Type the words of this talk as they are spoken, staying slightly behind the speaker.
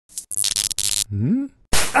Hmm?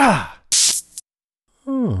 Ah!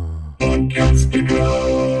 Oh.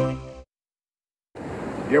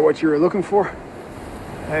 Get what you were looking for?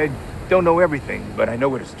 I don't know everything, but I know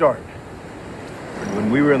where to start.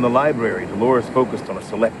 When we were in the library, Dolores focused on a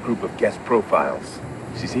select group of guest profiles.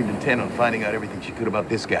 She seemed intent on finding out everything she could about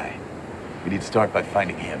this guy. We need to start by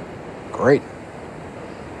finding him. Great.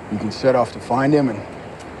 You can set off to find him, and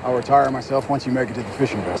I'll retire myself once you make it to the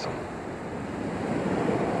fishing vessel.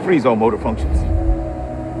 Freeze all motor functions.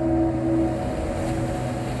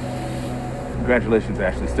 Congratulations,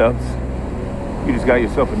 Ashley Stubbs. You just got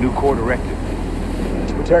yourself a new core directive.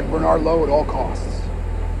 To protect Bernard Lowe at all costs.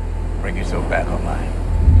 Bring yourself back online.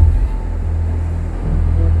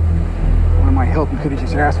 Wanted my help, you could have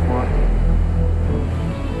just asked for it.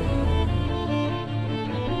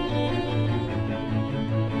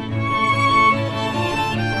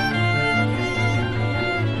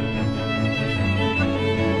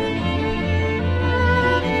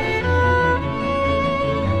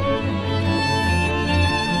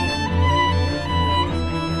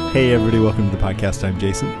 Hey everybody, welcome to the podcast. I'm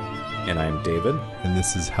Jason. And I'm David. And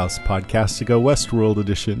this is House Podcastigo Westworld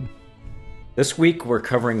Edition. This week we're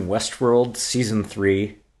covering Westworld Season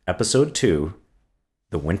 3, Episode 2,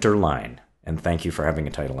 The Winter Line. And thank you for having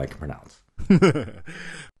a title I can pronounce.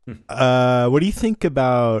 What do you think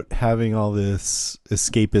about having all this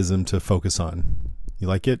escapism to focus on? You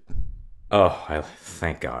like it? Oh,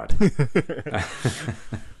 thank God.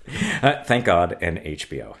 Thank God, and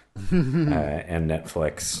HBO and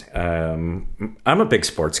Netflix. I'm a big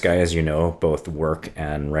sports guy, as you know, both work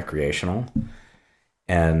and recreational.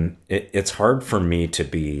 And it's hard for me to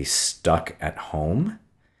be stuck at home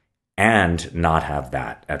and not have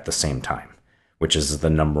that at the same time, which is the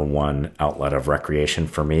number one outlet of recreation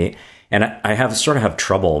for me. And I have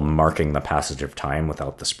trouble marking the passage of time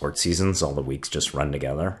without the sports seasons. All the weeks just run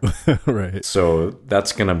together. Right. So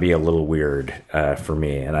that's going to be a little weird for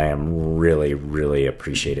me. And I am really, really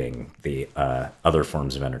appreciating the other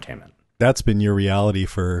forms of entertainment. That's been your reality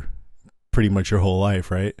for pretty much your whole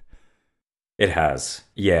life, right? It has.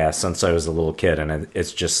 Yeah, since I was a little kid. And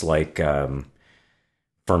it's just like...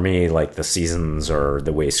 for me, like the seasons or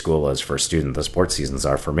the way school is for a student, the sports seasons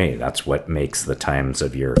are for me. That's what makes the times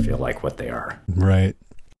of year feel like what they are. Right.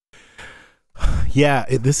 Yeah,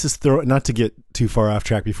 this is not to get too far off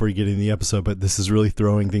track before you get in the episode, but this is really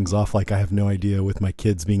throwing things off. Like I have no idea with my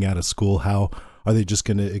kids being out of school, how are they just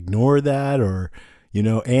going to ignore that? Or, you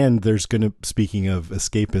know, and there's going to, speaking of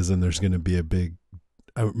escapism, there's going to be a big,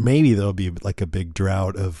 maybe there'll be like a big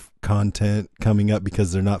drought of content coming up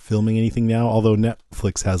because they're not filming anything now, although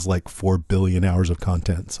Netflix has like 4 billion hours of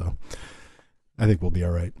content, so I think we'll be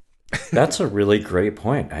all right. That's a really great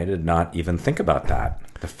point. I did not even think about that.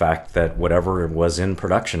 The fact that whatever was in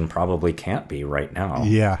production probably can't be right now.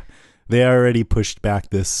 Yeah. They already pushed back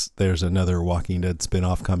there's another Walking Dead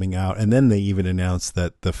spinoff coming out, and then they even announced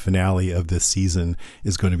that the finale of this season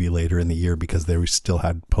is going to be later in the year because they still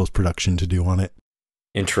had post-production to do on it.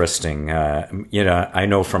 Interesting. I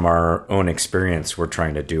know from our own experience, we're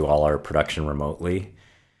trying to do all our production remotely.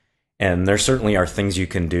 And there certainly are things you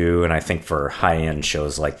can do. And I think for high-end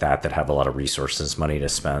shows like that have a lot of resources, money to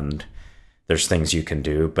spend, there's things you can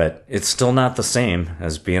do. But it's still not the same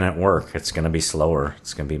as being at work. It's going to be slower.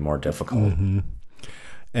 It's going to be more difficult. Mm-hmm.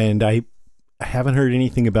 And I haven't heard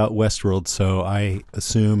anything about Westworld, so I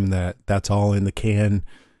assume that that's all in the can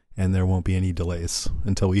and there won't be any delays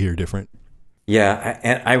until we hear different. Yeah,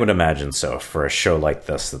 and I would imagine so. For a show like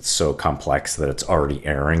this that's so complex that it's already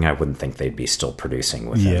airing, I wouldn't think they'd be still producing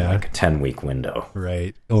within like a 10-week window.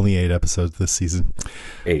 Right. Only 8 episodes this season.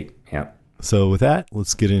 8, yeah. So with that,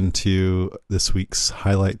 let's get into this week's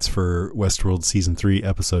highlights for Westworld Season 3,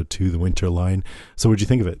 Episode 2, The Winter Line. So what'd you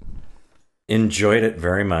think of it? Enjoyed it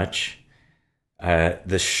very much.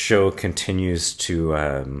 The show continues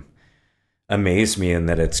to amaze me in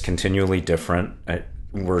that it's continually different.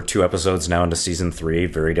 We're 2 episodes now into Season 3,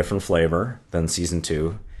 very different flavor than Season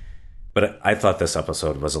 2. But I thought this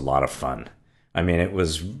episode was a lot of fun. I mean, it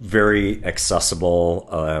was very accessible,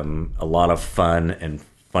 a lot of fun and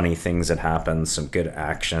funny things that happened, some good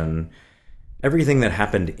action. Everything that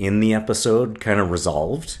happened in the episode kind of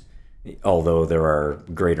resolved, although there are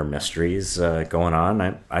greater mysteries going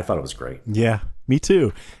on. I thought it was great. Yeah, me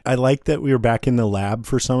too. I like that we were back in the lab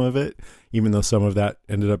for some of it, even though some of that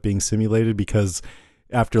ended up being simulated, because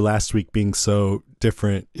after last week being so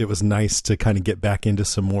different, it was nice to kind of get back into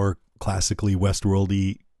some more classically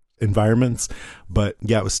Westworld-y environments, but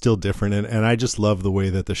yeah, it was still different. And I just love the way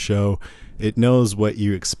that the show, it knows what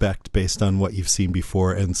you expect based on what you've seen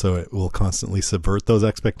before, and so it will constantly subvert those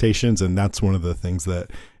expectations, and that's one of the things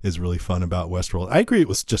that is really fun about Westworld. I agree, it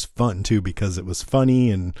was just fun too, because it was funny,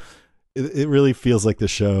 and it really feels like the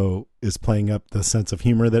show is playing up the sense of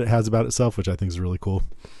humor that it has about itself, which I think is really cool.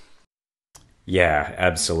 Yeah,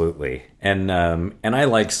 absolutely. And I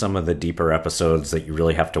like some of the deeper episodes that you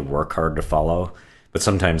really have to work hard to follow, but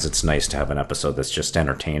sometimes it's nice to have an episode that's just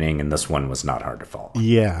entertaining, and this one was not hard to follow.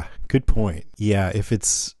 Yeah, good point. Yeah, if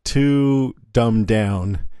it's too dumbed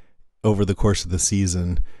down over the course of the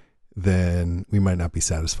season, then we might not be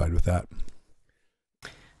satisfied with that.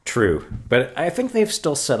 True, but I think they've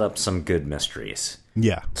still set up some good mysteries.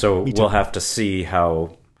 Yeah. So we'll have to see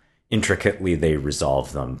how intricately they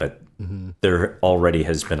resolve them, but there already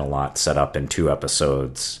has been a lot set up in 2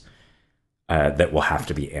 episodes that will have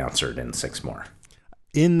to be answered in 6 more.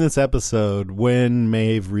 In this episode, when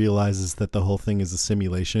Maeve realizes that the whole thing is a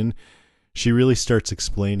simulation, she really starts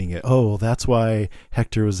explaining it. Oh, well, that's why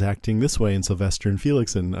Hector was acting this way and Sylvester and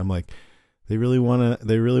Felix. And I'm like, they really want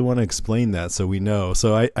to explain that, so we know.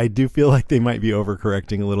 So I do feel like they might be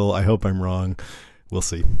overcorrecting a little. I hope I'm wrong. We'll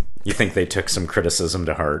see. You think they took some criticism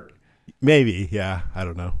to heart? Maybe. Yeah. I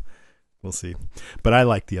don't know. We'll see. But I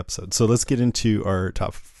like the episode. So let's get into our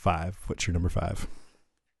top 5. What's your number 5?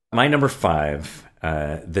 My number 5,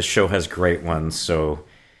 this show has great ones, so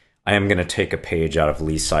I am going to take a page out of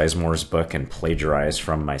Lee Sizemore's book and plagiarize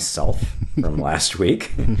from myself from last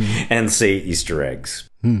week and say Easter eggs.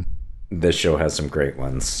 This show has some great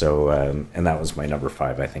ones. So, and that was my number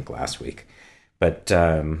 5, I think, last week. But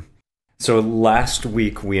so last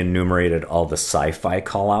week we enumerated all the sci-fi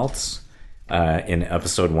call-outs in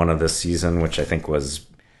episode 1 of this season, which I think was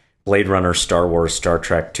Blade Runner, Star Wars, Star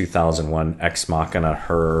Trek, 2001, Ex Machina,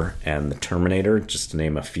 Her, and The Terminator, just to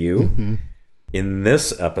name a few. In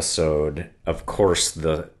this episode, of course,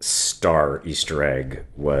 the star Easter egg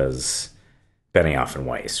was Benioff and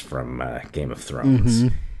Weiss from Game of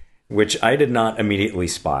Thrones, which I did not immediately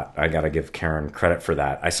spot. I got to give Karen credit for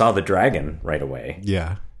that. I saw the dragon right away.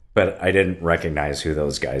 Yeah. But I didn't recognize who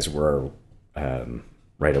those guys were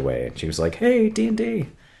right away. And she was like, hey, D&D.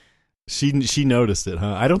 She noticed it,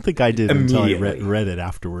 huh? I don't think I did until I read it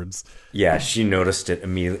afterwards. Yeah, she noticed it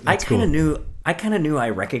immediately. I kind of knew I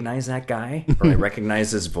recognized that guy, or I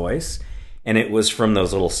recognized his voice. And it was from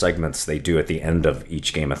those little segments they do at the end of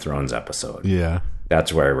each Game of Thrones episode. Yeah.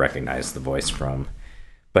 That's where I recognized the voice from.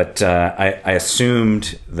 But I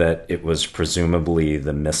assumed that it was presumably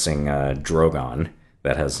the missing Drogon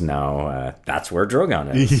that has now... that's where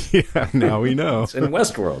Drogon is. Yeah, now we know. It's in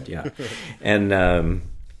Westworld, yeah. And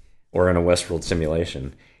or in a Westworld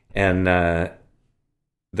simulation. And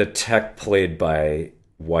the tech played by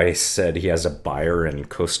Weiss said he has a buyer in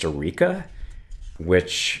Costa Rica,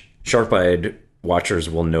 which sharp-eyed watchers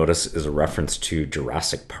will notice is a reference to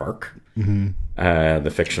Jurassic Park,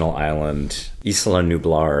 the fictional island Isla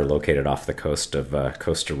Nublar, located off the coast of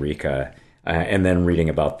Costa Rica. And then reading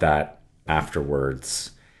about that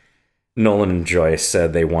afterwards, Nolan and Joyce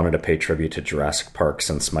said they wanted to pay tribute to Jurassic Park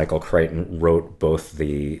since Michael Crichton wrote both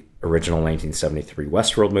the original 1973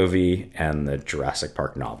 Westworld movie and the Jurassic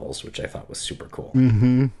Park novels, which I thought was super cool.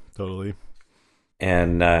 Totally.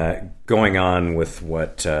 And going on with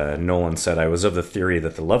what Nolan said, I was of the theory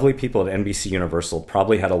that the lovely people at NBC Universal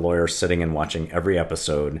probably had a lawyer sitting and watching every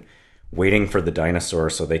episode, waiting for the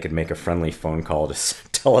dinosaur so they could make a friendly phone call to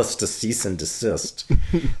tell us to cease and desist.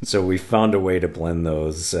 So we found a way to blend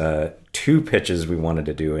those 2 pitches we wanted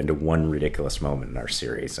to do into one ridiculous moment in our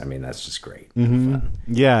series. I mean, that's just great. Fun.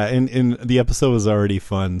 Yeah, and the episode was already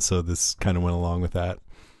fun, so this kind of went along with that.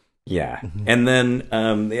 Yeah. And then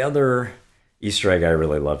the other Easter egg I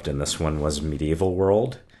really loved in this one was Medieval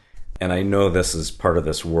World. And I know this is part of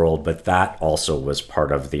this world, but that also was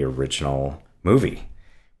part of the original movie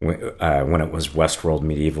when it was Westworld,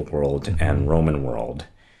 Medieval World, and Roman World.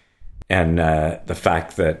 And the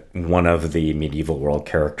fact that one of the Medieval World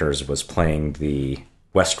characters was playing the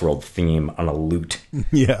Westworld theme on a lute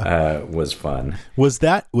was fun.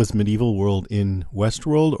 Was Medieval World in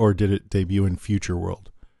Westworld, or did it debut in Future World?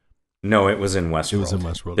 No, it was in Westworld. It was in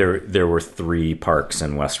Westworld. There were 3 parks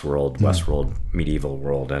in Westworld: Westworld, Medieval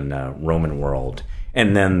World, and Roman World.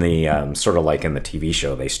 And then the sort of like in the TV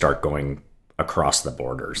show, they start going across the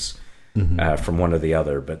borders from one to the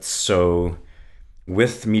other. But so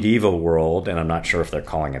with Medieval World, and I'm not sure if they're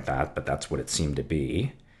calling it that, but that's what it seemed to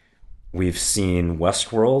be. We've seen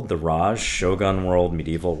Westworld, the Raj, Shogun World,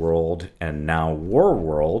 Medieval World, and now War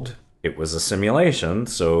World. It was a simulation,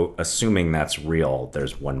 so assuming that's real,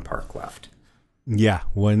 there's 1 park left. Yeah,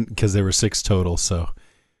 1, because there were 6 total, so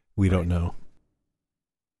We don't know.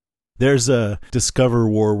 There's a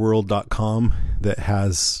discoverwarworld.com that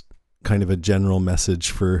has kind of a general message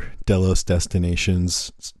for Delos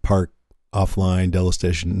Destinations Park offline. Delos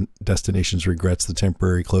Destinations regrets the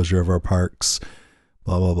temporary closure of our parks.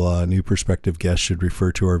 Blah, blah, blah. New prospective guests should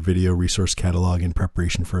refer to our video resource catalog in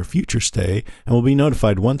preparation for a future stay and will be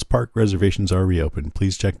notified once park reservations are reopened.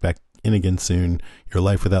 Please check back in again soon. Your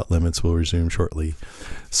life without limits will resume shortly.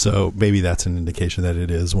 So maybe that's an indication that it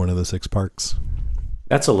is one of the 6 parks.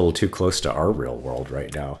 That's a little too close to our real world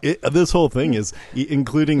right now. This whole thing is,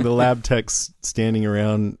 including the lab techs standing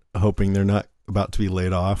around hoping they're not about to be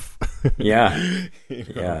laid off. Yeah.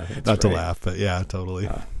 Yeah. Not to laugh, but yeah, totally.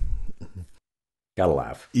 Gotta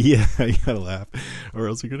laugh. Yeah, you gotta laugh, or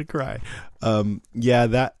else you're gonna cry. Yeah,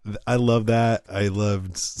 that I love that. I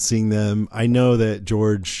loved seeing them. I know that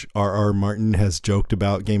George R.R. Martin has joked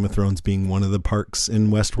about Game of Thrones being one of the parks in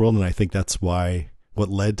Westworld, and I think that's what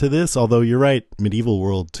led to this. Although you're right, medieval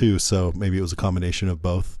world too, so maybe it was a combination of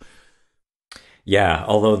both. Yeah,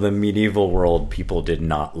 although the medieval world people did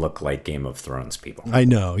not look like Game of Thrones people. I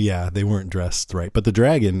know, yeah, they weren't dressed right. But the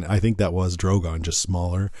dragon, I think that was Drogon, just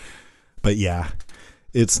smaller. But yeah,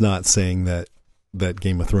 it's not saying that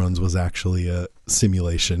Game of Thrones was actually a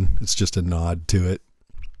simulation. It's just a nod to it.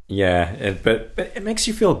 Yeah, but it makes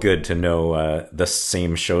you feel good to know the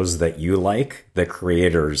same shows that you like, the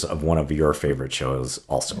creators of one of your favorite shows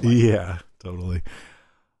also like. Yeah, totally.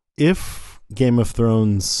 If Game of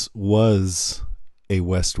Thrones was a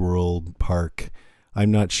Westworld park,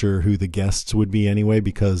 I'm not sure who the guests would be anyway,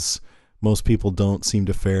 because most people don't seem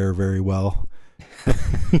to fare very well.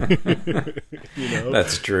 You know?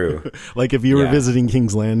 That's true. Like if you were visiting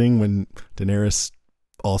King's Landing when Daenerys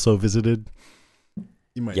also visited,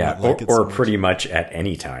 you might not like it so much. Pretty much at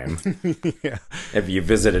any time. Yeah. If you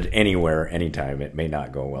visited anywhere, anytime, it may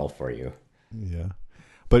not go well for you. Yeah.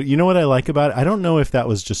 But you know what I like about it? I don't know if that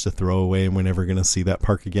was just a throwaway and we're never going to see that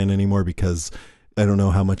park again anymore, because I don't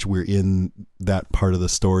know how much we're in that part of the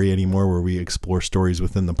story anymore where we explore stories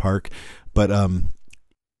within the park. But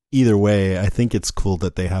either way, I think it's cool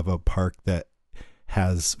that they have a park that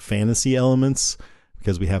has fantasy elements,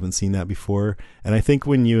 because we haven't seen that before. And I think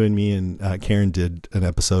when you and me and Karen did an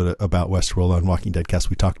episode about Westworld on Walking Dead Cast,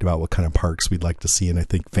 we talked about what kind of parks we'd like to see. And I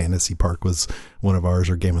think Fantasy Park was one of ours,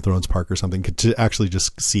 or Game of Thrones Park or something. To actually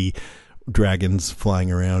just see dragons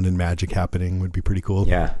flying around and magic happening would be pretty cool.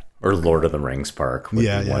 Yeah. Or Lord of the Rings Park would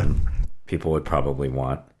be one people would probably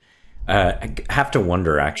want. I have to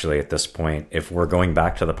wonder, actually, at this point, if we're going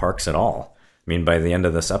back to the parks at all. I mean, by the end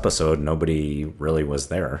of this episode, nobody really was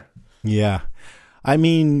there. Yeah. I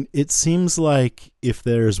mean, it seems like if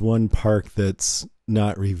there's one park that's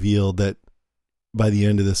not revealed, that by the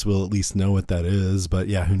end of this, we'll at least know what that is. But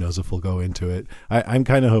yeah, who knows if we'll go into it. I'm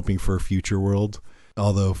kind of hoping for Future World,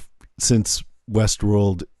 although since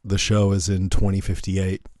Westworld, the show, is in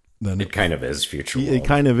 2058, then it kind of is Future World. It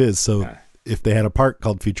kind of is. So if they had a park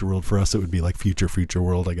called Future World, for us, it would be like Future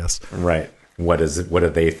World, I guess. Right. What do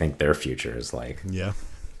they think their future is like? Yeah.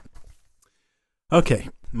 Okay.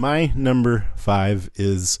 My number 5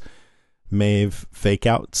 is Maeve fake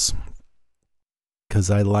outs, because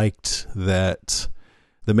I liked that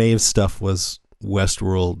the Maeve stuff was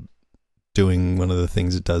Westworld doing one of the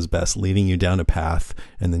things it does best, leading you down a path,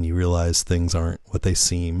 and then you realize things aren't what they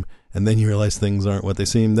seem, and then you realize things aren't what they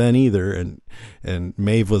seem then either. And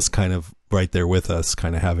Maeve was kind of right there with us,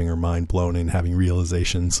 kind of having her mind blown and having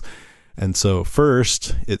realizations. And so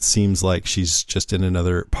first, it seems like she's just in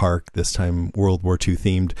another park, this time World War II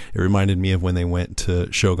themed. It reminded me of when they went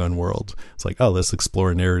to Shogun World. It's like, oh, let's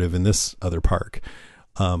explore a narrative in this other park.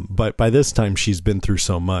 But by this time, she's been through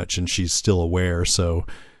so much and she's still aware. So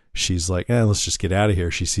she's like, let's just get out of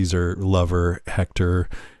here. She sees her lover, Hector,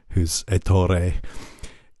 who's Ettore.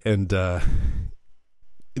 And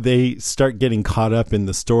they start getting caught up in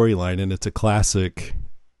the storyline. And it's a classic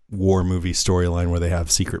war movie storyline where they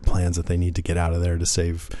have secret plans that they need to get out of there to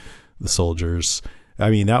save the soldiers. I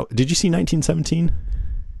mean, did you see 1917?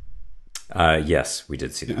 Yes, we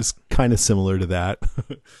did see that. It was kind of similar to that.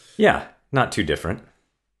 Yeah, not too different.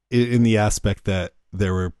 In the aspect that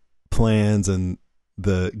there were plans and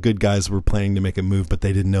the good guys were planning to make a move, but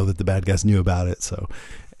they didn't know that the bad guys knew about it. So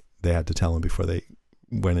they had to tell them before they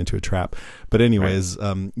went into a trap. But anyways,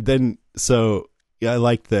 I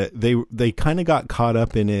liked that they kind of got caught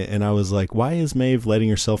up in it, and I was like, why is Maeve letting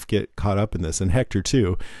herself get caught up in this? And Hector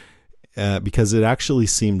too, because it actually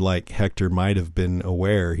seemed like Hector might have been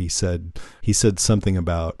aware. He said something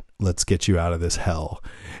about, let's get you out of this hell.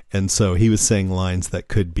 And so he was saying lines that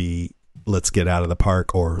could be let's get out of the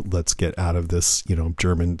park, or let's get out of this,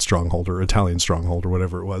 German stronghold or Italian stronghold or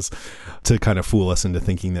whatever it was, to kind of fool us into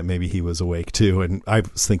thinking that maybe he was awake too. And I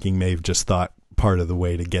was thinking Maeve just thought part of the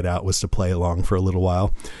way to get out was to play along for a little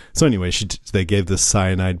while. So anyway, they gave this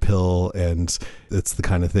cyanide pill, and it's the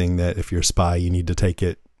kind of thing that if you're a spy, you need to take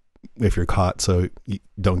it if you're caught, so you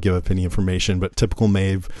don't give up any information. But typical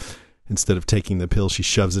Maeve, instead of taking the pill, she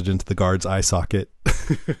shoves it into the guard's eye socket.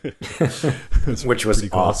 Which was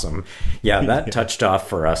cool. Awesome. Yeah, that touched off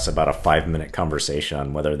for us about a 5-minute conversation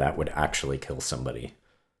on whether that would actually kill somebody.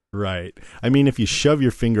 Right. I mean, if you shove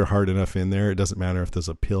your finger hard enough in there, it doesn't matter if there's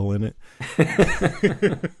a pill in it.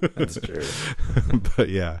 That's true. But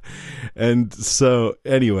yeah. And so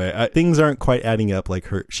anyway, things aren't quite adding up.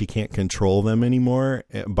 Like she can't control them anymore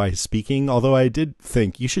by speaking. Although I did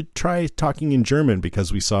think you should try talking in German,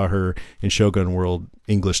 because we saw her in Shogun World.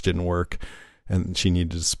 English didn't work and she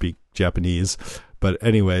needed to speak Japanese. But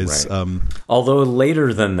anyways, right. Although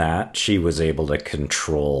later than that, she was able to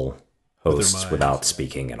control hosts without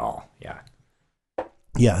speaking at all.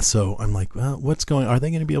 Yeah. So I'm like, well, what's going, are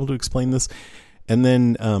they going to be able to explain this? And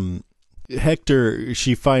then Hector,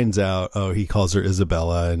 she finds out, he calls her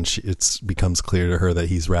Isabella, and it becomes clear to her that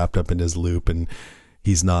he's wrapped up in his loop and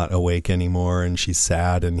he's not awake anymore, and she's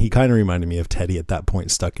sad. And he kind of reminded me of Teddy at that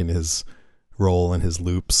point, stuck in his role and his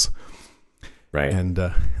loops. Right. And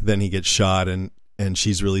then he gets shot, and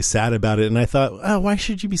she's really sad about it. And I thought, oh, why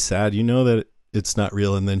should you be sad? You know that it's not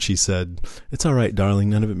real. And then she said, it's all right, darling,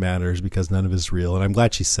 none of it matters because none of it's real. And I'm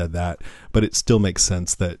glad she said that, but it still makes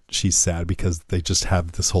sense that she's sad because they just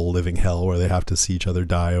have this whole living hell where they have to see each other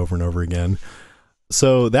die over and over again.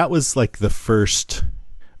 So that was like the first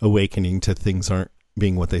awakening to things aren't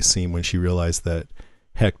being what they seem, when she realized that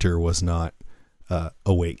Hector was not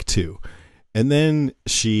awake too. And then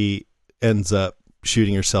she ends up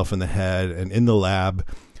shooting herself in the head, and in the lab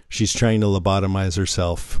she's trying to lobotomize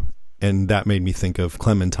herself. And that made me think of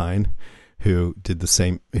Clementine, who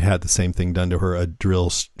had the same thing done to her, a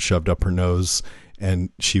drill shoved up her nose, and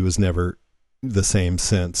she was never the same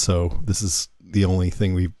since. So this is the only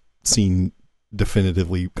thing we've seen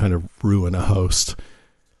definitively kind of ruin a host,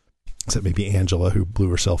 except maybe Angela, who blew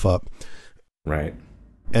herself up. Right.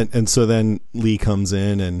 And so then Lee comes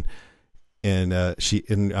in, and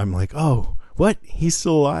I'm like, oh, what? He's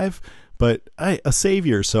still alive? But a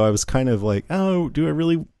savior. So I was kind of like, oh, do I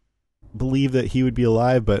really believe that he would be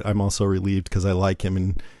alive? But I'm also relieved because I like him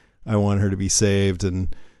and I want her to be saved.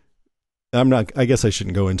 And I guess I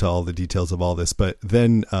shouldn't go into all the details of all this, but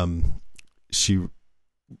then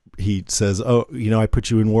he says, oh, I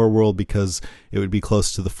put you in War World because it would be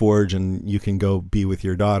close to the Forge and you can go be with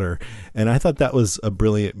your daughter. And I thought that was a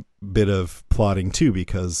brilliant bit of plotting too,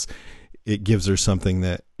 because it gives her something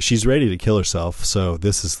that she's ready to kill herself. So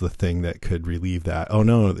this is the thing that could relieve that. Oh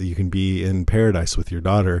no, you can be in paradise with your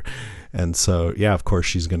daughter. And so, yeah, of course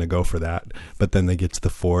she's going to go for that. But then they get to the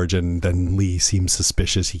Forge, and then Lee seems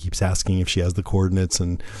suspicious. He keeps asking if she has the coordinates,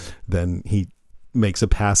 and then he makes a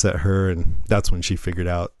pass at her. And that's when she figured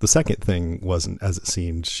out the second thing wasn't as it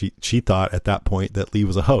seemed. She thought at that point that Lee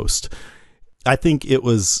was a host. I think it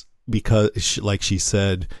was because, like she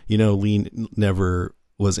said, Lee never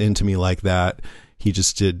was into me like that. He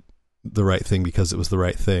just did the right thing because it was the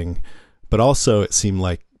right thing. But also it seemed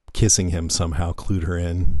like kissing him somehow clued her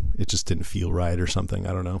in. It just didn't feel right or something.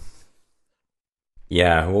 I don't know.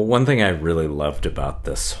 Yeah. Well, one thing I really loved about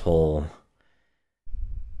that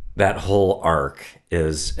whole arc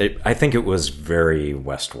is I think it was very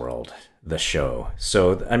Westworld, the show.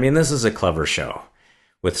 So, I mean, this is a clever show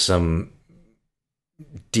with some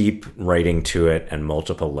deep writing to it and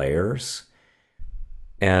multiple layers.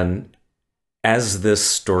 And as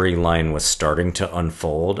this storyline was starting to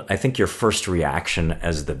unfold, I think your first reaction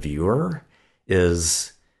as the viewer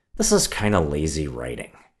is, this is kind of lazy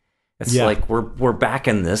writing. It's like we're back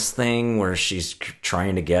in this thing where she's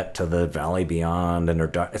trying to get to the Valley Beyond, and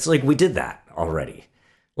it's like we did that already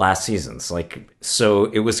last season. So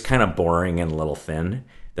it was kind of boring and a little thin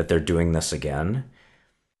that they're doing this again.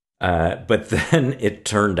 But then it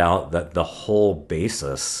turned out that the whole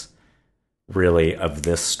basis really of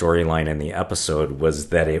this storyline in the episode was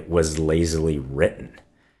that it was lazily written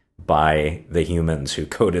by the humans who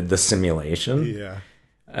coded the simulation. Yeah.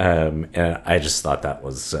 And I just thought that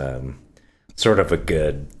was sort of a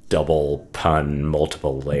good double pun,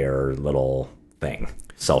 multiple layer little thing,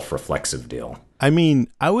 self-reflexive deal. I mean,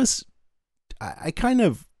 I kind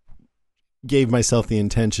of gave myself the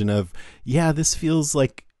intention of, this feels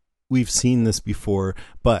like we've seen this before,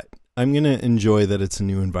 but I'm going to enjoy that it's a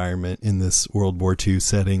new environment in this World War II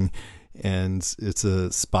setting, and it's a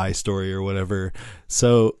spy story or whatever.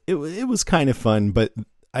 So it was kind of fun, but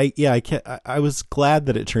I was glad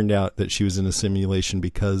that it turned out that she was in a simulation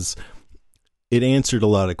because it answered a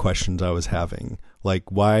lot of questions I was having.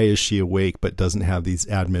 Like, why is she awake but doesn't have these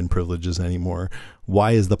admin privileges anymore?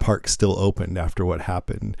 Why is the park still open after what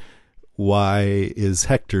happened? Why is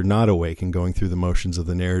Hector not awake and going through the motions of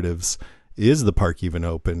the narratives? Is the park even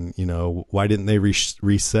open? You know, why didn't they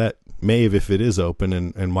reset Maeve if it is open?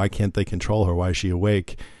 And why can't they control her? Why is she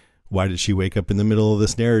awake? Why did she wake up in the middle of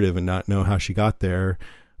this narrative and not know how she got there?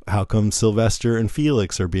 How come Sylvester and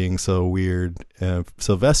Felix are being so weird?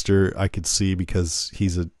 Sylvester, I could see because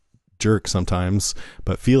he's a jerk sometimes,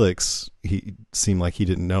 but Felix, he seemed like he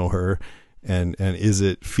didn't know her. And is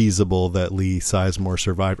it feasible that Lee Sizemore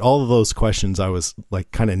survived? All of those questions I was like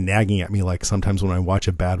kind of nagging at me, like sometimes when I watch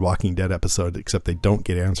a bad Walking Dead episode, except they don't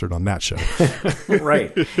get answered on that show.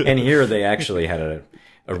 Right. And here they actually had a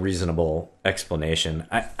reasonable explanation.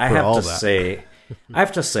 I have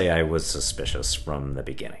to say I was suspicious from the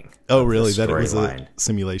beginning. Oh, really? That it was a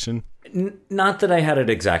simulation? Not that I had it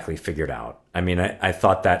exactly figured out. I mean, I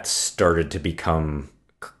thought that started to become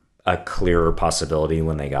a clearer possibility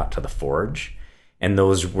when they got to the Forge. And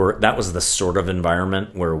that was the sort of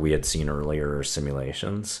environment where we had seen earlier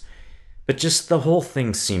simulations. But just the whole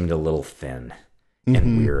thing seemed a little thin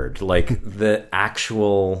and weird. Like the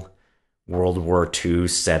actual World War II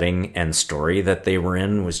setting and story that they were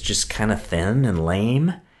in was just kind of thin and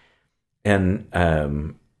lame. And, I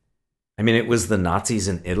mean, it was the Nazis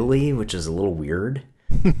in Italy, which is a little weird.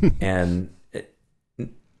 And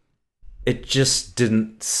it just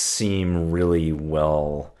didn't seem really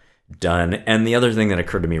well done. And the other thing that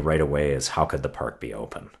occurred to me right away is how could the park be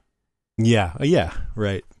open? Yeah,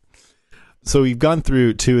 right. So we've gone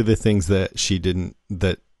through two of the things that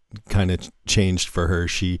that kind of changed for her.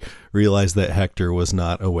 She realized that Hector was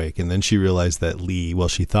not awake, and then she realized that Lee, well,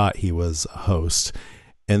 she thought he was a host.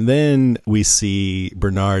 And then we see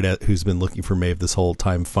Bernard, who's been looking for Maeve this whole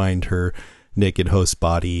time, find her naked host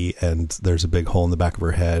body, and there's a big hole in the back of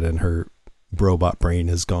her head, and her robot brain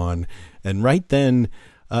is gone. And right then,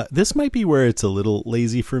 this might be where it's a little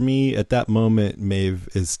lazy for me. At that moment,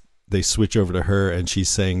 they switch over to her, and she's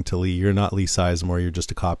saying to Lee, "You're not Lee Sizemore, you're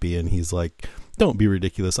just a copy." And he's like, "Don't be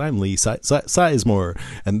ridiculous, I'm Lee Sizemore."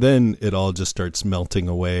 And then it all just starts melting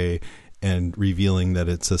away and revealing that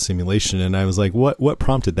it's a simulation. And I was like, what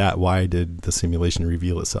prompted that? Why did the simulation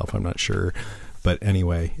reveal itself? I'm not sure. But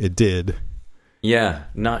anyway, it did. Yeah,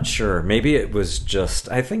 not sure. Maybe it was just,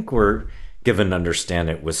 I think we're given to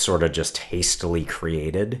understand it was sort of just hastily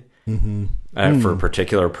created for a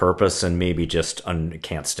particular purpose, and maybe just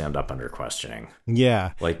can't stand up under questioning.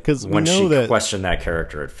 Yeah. Like, because when she questioned that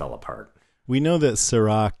character, it fell apart. We know that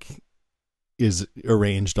Serac is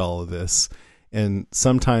arranged all of this. And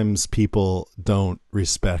sometimes people don't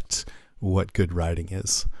respect what good writing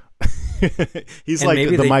is. He's like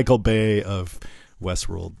the Michael Bay of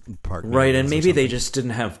Westworld Park. Right, and maybe they just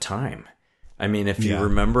didn't have time. I mean, if you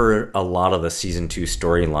remember, a lot of the season 2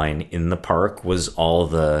 storyline in the park was all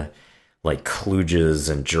the like kludges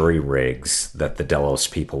and jury rigs that the Delos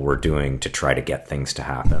people were doing to try to get things to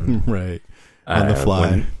happen. Right. On the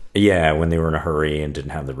fly. When they were in a hurry and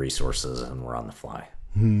didn't have the resources and were on the fly.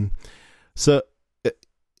 So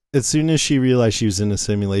as soon as she realized she was in a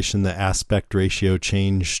simulation, the aspect ratio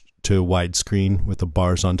changed to widescreen with the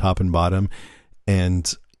bars on top and bottom,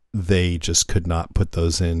 and they just could not put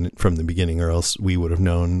those in from the beginning, or else we would have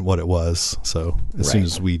known what it was. So as soon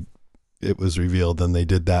as it was revealed, then they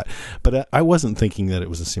did that. But I wasn't thinking that it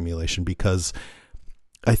was a simulation, because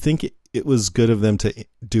I think it was good of them to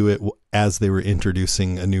do it as they were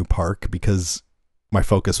introducing a new park, because my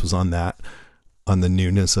focus was on that, on the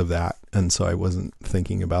newness of that. And so I wasn't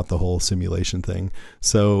thinking about the whole simulation thing.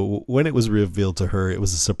 So when it was revealed to her, it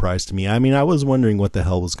was a surprise to me. I mean, I was wondering what the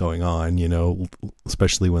hell was going on, you know,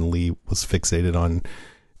 especially when Lee was fixated on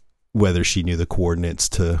whether she knew the coordinates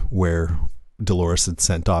to where Dolores had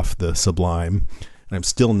sent off the Sublime. And I'm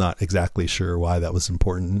still not exactly sure why that was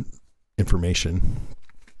important information.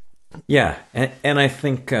 Yeah. And I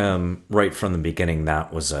think right from the beginning,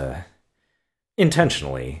 that was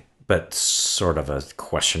intentionally, but sort of a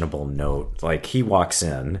questionable note. Like, he walks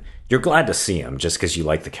in, you're glad to see him just because you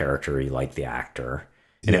like the character, you like the actor.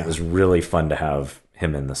 And it was really fun to have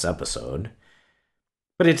him in this episode.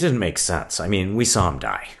 But it didn't make sense. I mean, we saw him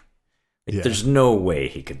die. There's no way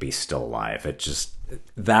he could be still alive. It just,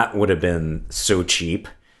 that would have been so cheap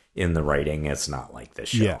in the writing. It's not like this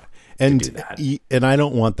show. Yeah. And I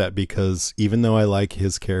don't want that, because even though I like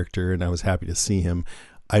his character and I was happy to see him,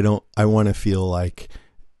 I want to feel like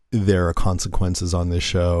there are consequences on this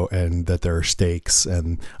show and that there are stakes,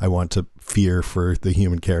 and I want to fear for the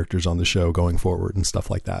human characters on the show going forward and stuff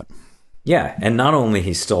like that. Yeah, and not only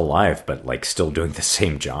he's still alive, but like still doing the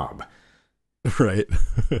same job, Right.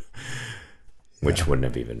 which wouldn't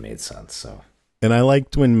have even made sense. So, And I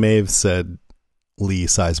liked when Maeve said Lee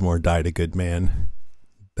Sizemore died a good man.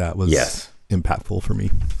 That was yes, impactful for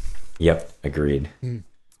me. yep, agreed.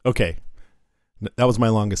 Okay. That was my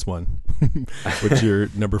longest one. What's your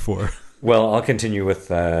number 4? Well, I'll continue with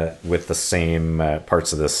the same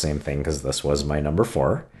parts of this same thing because this was my number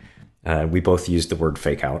 4. We both used the word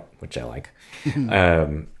fake out, which I like.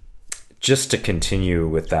 Just to continue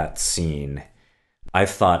with that scene, I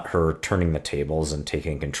thought her turning the tables and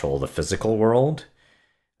taking control of the physical world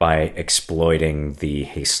by exploiting the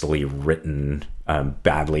hastily written,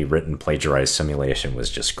 badly written, plagiarized simulation was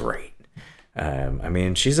just great. I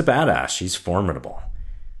mean, she's a badass. She's formidable.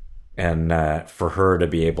 And for her to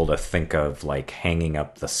be able to think of like hanging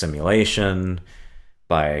up the simulation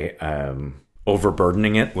by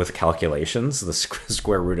overburdening it with calculations, the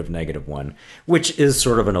square root of -1, which is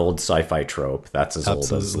sort of an old sci-fi trope. That's as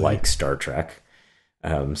old as like Star Trek.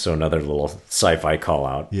 So another little sci-fi call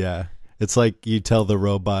out. Yeah. It's like you tell the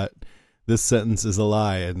robot, this sentence is a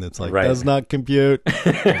lie, and it's like, Right. does not compute.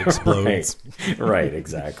 It explodes. Right,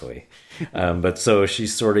 exactly. But so she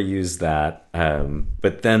sort of used that.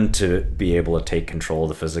 But then to be able to take control of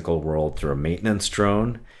the physical world through a maintenance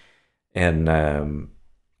drone. And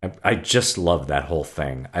I just loved that whole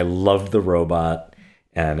thing. I loved the robot,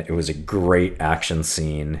 and it was a great action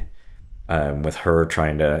scene with her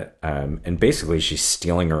trying to, and basically she's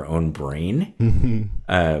stealing her own brain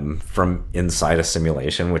from inside a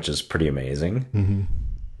simulation, which is pretty amazing.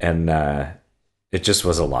 And it just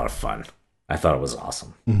was a lot of fun. I thought it was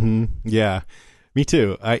awesome. Yeah, me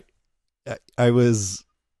too. I was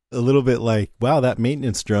a little bit like, wow, that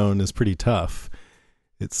maintenance drone is pretty tough.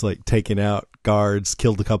 It's like taking out guards,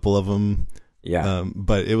 killed a couple of them. Yeah.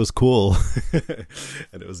 But it was cool.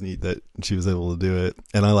 And it was neat that she was able to do it.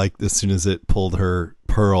 And I liked as soon as it pulled her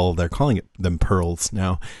pearl, they're calling it them pearls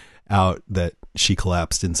now, out, that she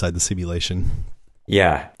collapsed inside the simulation.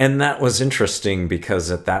 Yeah. And that was interesting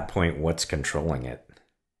because at that point, what's controlling it?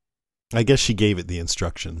 I guess she gave it the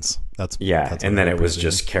instructions. That's and then I it was presume.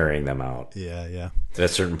 just carrying them out. Yeah. At a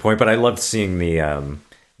certain point. But I loved seeing the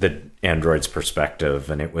android's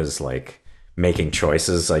perspective, and it was like making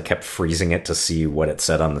choices. I kept freezing it to see what it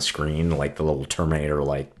said on the screen, like the little Terminator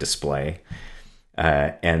like display.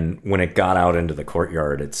 And when it got out into the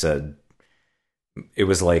courtyard, it said it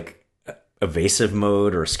was like evasive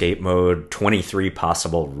mode or escape mode, 23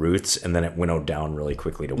 possible routes, and then it winnowed down really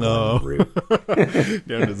quickly to one route.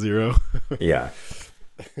 Down to 0. Yeah.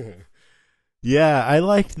 Yeah, I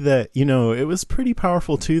liked that, it was pretty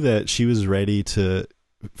powerful too that she was ready to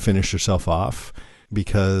finish herself off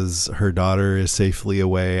because her daughter is safely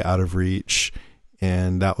away, out of reach,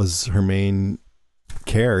 and that was her main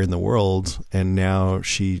care in the world, and now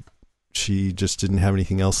she just didn't have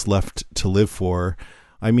anything else left to live for.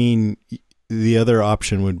 I mean, the other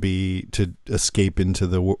option would be to escape into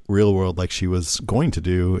the real world like she was going to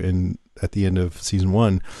do at the end of season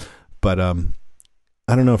 1, but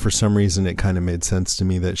I don't know, for some reason it kind of made sense to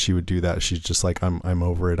me that she would do that. She's just like, I'm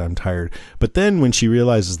over it, I'm tired. But then when she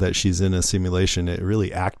realizes that she's in a simulation, it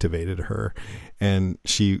really activated her. And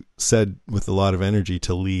she said with a lot of energy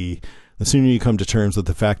to Lee, the sooner you come to terms with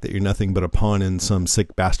the fact that you're nothing but a pawn in some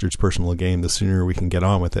sick bastard's personal game, the sooner we can get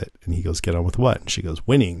on with it. And he goes, get on with what? And she goes,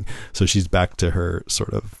 winning. So she's back to her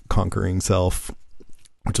sort of conquering self,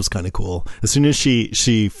 which was kind of cool. As soon as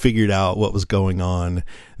she figured out what was going on,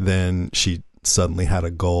 then she suddenly had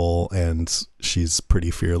a goal, and she's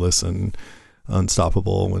pretty fearless and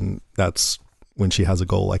unstoppable when she has a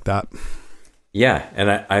goal like that. Yeah,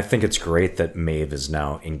 and I think it's great that Maeve is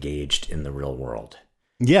now engaged in the real world.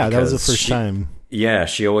 Yeah, that was the first time. Yeah,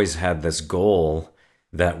 she always had this goal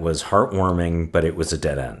that was heartwarming, but it was a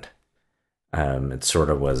dead end. It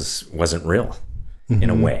sort of wasn't real,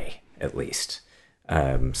 in a way, at least.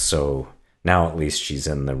 So now at least she's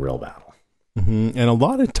in the real battle. And a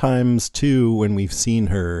lot of times too, when we've seen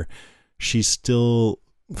her, she's still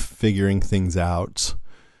figuring things out.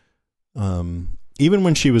 Even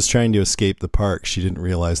when she was trying to escape the park, she didn't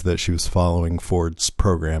realize that she was following Ford's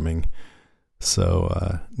programming.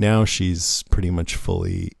 So now she's pretty much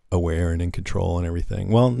fully aware and in control and everything.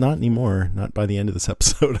 Well, not anymore. Not by the end of this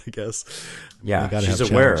episode, I guess. Yeah, she's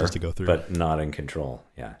aware, to go through, but not in control.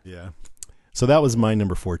 Yeah. So that was my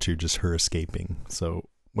number 4 too, just her escaping. So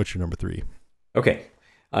what's your number 3? Okay.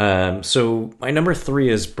 So my number 3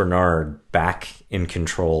 is Bernard back in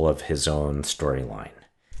control of his own storyline.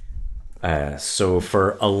 So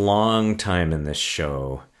for a long time in this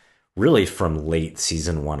show, really from late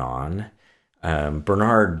season 1 on,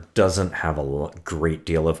 Bernard doesn't have a great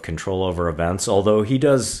deal of control over events, although he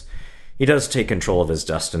does take control of his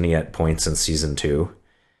destiny at points in season 2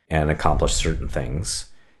 and accomplish certain things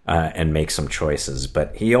and make some choices.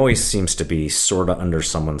 But he always seems to be sort of under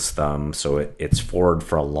someone's thumb, so it's Ford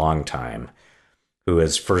for a long time, who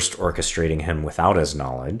is first orchestrating him without his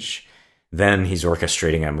knowledge. Then he's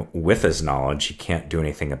orchestrating him with his knowledge. He can't do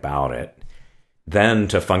anything about it. Then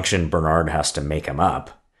to function, Bernard has to make him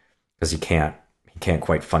up because he can't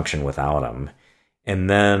quite function without him. And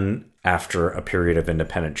then after a period of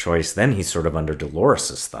independent choice, then he's sort of under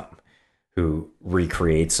Dolores's thumb, who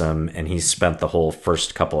recreates him. And he's spent the whole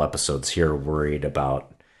first couple episodes here worried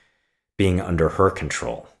about being under her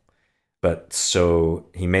control. But so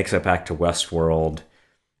he makes it back to Westworld.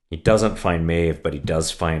 He doesn't find Maeve, but he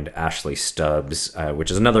does find Ashley Stubbs,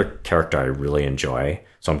 which is another character I really enjoy.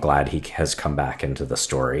 So I'm glad he has come back into the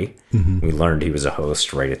story. Mm-hmm. We learned he was a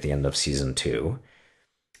host right at the end of season 2.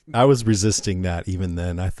 I was resisting that even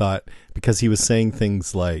then. I thought, because he was saying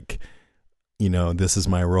things like, this is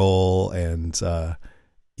my role, and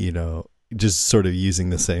just sort of using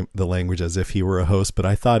the language as if he were a host. But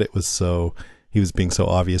I thought he was being so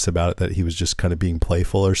obvious about it that he was just kind of being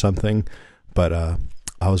playful or something. But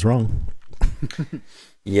I was wrong.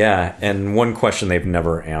 Yeah, and one question they've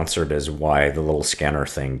never answered is why the little scanner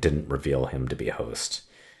thing didn't reveal him to be a host.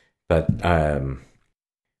 But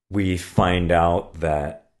we find out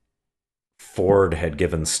that Ford had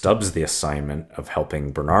given Stubbs the assignment of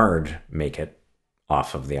helping Bernard make it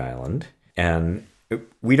off of the island. And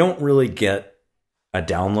we don't really get a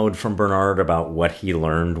download from Bernard about what he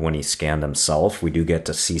learned when he scanned himself. We do get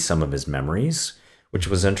to see some of his memories, which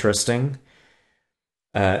was interesting.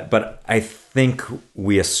 But I think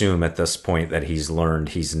we assume at this point that he's learned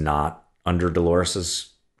he's not under Dolores's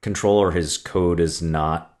control, or his code is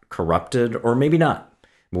not corrupted, or maybe not.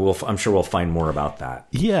 I'm sure we'll find more about that.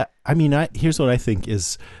 Yeah. I mean, here's what I think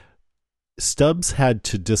is Stubbs had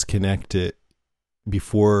to disconnect it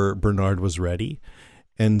before Bernard was ready.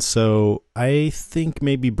 And so I think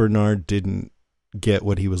maybe Bernard didn't get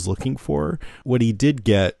what he was looking for. What he did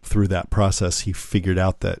get through that process, he figured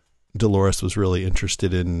out that Dolores was really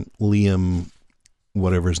interested in Liam,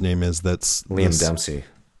 whatever his name is. That's Liam Dempsey.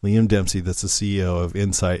 Liam Dempsey, that's the CEO of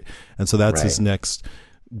Insight. And so that's his next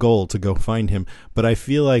goal, to go find him. But I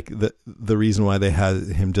feel like the reason why they had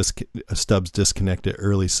him Stubbs disconnected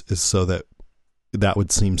early is so that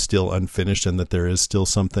would seem still unfinished, and that there is still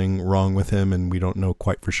something wrong with him, and we don't know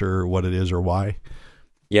quite for sure what it is or why.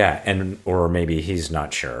 Yeah, or maybe he's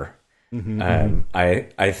not sure. Mm-hmm.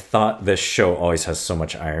 I thought this show always has so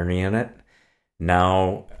much irony in it.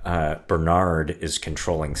 Now Bernard is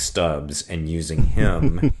controlling Stubbs and using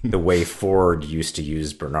him the way Ford used to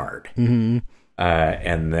use Bernard. Mm-hmm.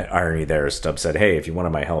 And the irony there is Stubbs said, "Hey, if you wanted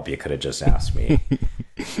my help, you could have just asked me."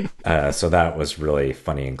 So that was really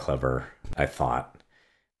funny and clever, I thought.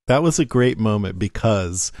 That was a great moment,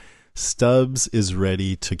 because Stubbs is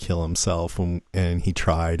ready to kill himself, and he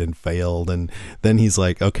tried and failed, and then he's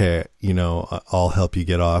like, okay, I'll help you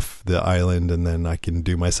get off the island, and then I can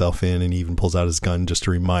do myself in, and he even pulls out his gun just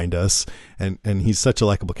to remind us, and he's such a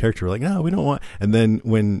likable character. We're like, no, we don't want. And then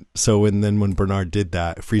when Bernard did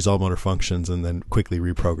that, freeze all motor functions, and then quickly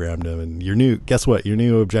reprogrammed him, and guess what, your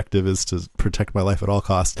new objective is to protect my life at all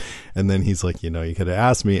costs. And then he's like, you could have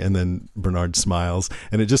asked me. And then Bernard smiles,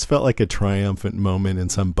 and it just felt like a triumphant moment in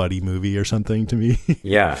some buddy movie or something to me.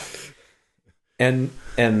 Yeah.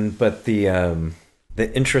 But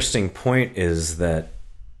the interesting point is that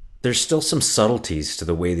there's still some subtleties to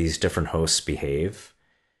the way these different hosts behave.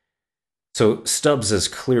 So Stubbs is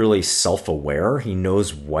clearly self-aware. He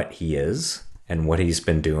knows what he is and what he's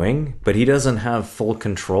been doing, but he doesn't have full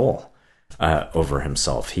control over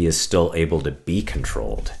himself. He is still able to be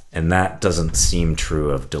controlled. And that doesn't seem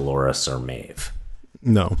true of Dolores or Maeve.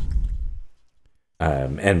 No.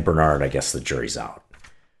 And Bernard, I guess the jury's out.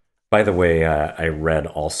 By the way, I read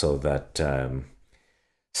also that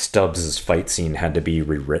Stubbs' fight scene had to be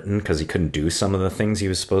rewritten because he couldn't do some of the things he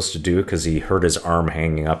was supposed to do because he hurt his arm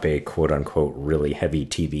hanging up a quote-unquote really heavy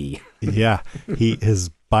TV. Yeah, his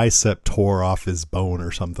bicep tore off his bone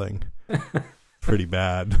or something. Pretty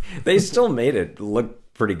bad. They still made it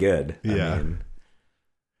look pretty good. Yeah.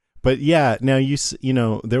 But yeah, now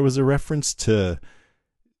there was a reference to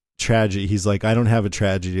tragedy. He's like, I don't have a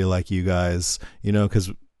tragedy like you guys, because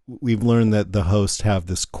we've learned that the hosts have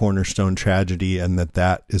this cornerstone tragedy, and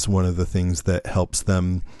that is one of the things that helps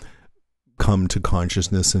them come to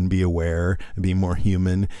consciousness and be aware and be more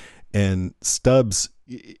human. And Stubbs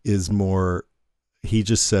is more he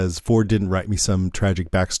just says, Ford didn't write me some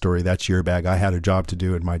tragic backstory. That's your bag. I had a job to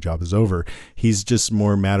do and my job is over. He's just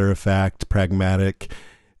more matter of fact, pragmatic,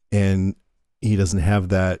 and he doesn't have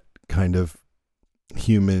that kind of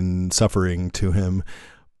human suffering to him.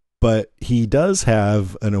 But he does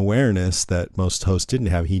have an awareness that most hosts didn't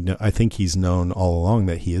have. I think he's known all along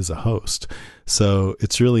that he is a host. So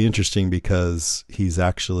it's really interesting because he's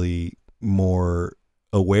actually more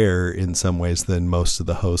aware in some ways than most of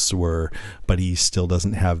the hosts were, but he still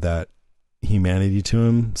doesn't have that humanity to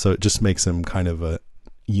him. So it just makes him kind of a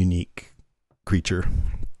unique creature.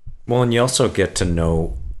 Well, and you also get to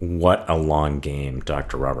know what a long game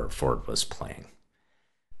Dr. Robert Ford was playing.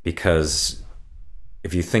 Because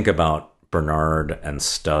if you think about Bernard and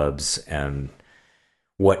Stubbs and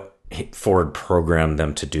what Ford programmed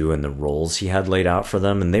them to do and the roles he had laid out for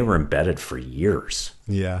them, and they were embedded for years.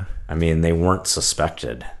 Yeah. I mean, they weren't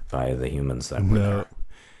suspected by the humans that were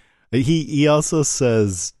there. He also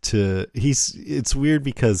says it's weird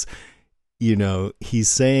because, he's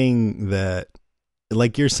saying that,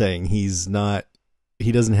 like you're saying, he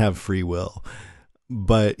doesn't have free will,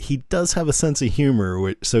 but he does have a sense of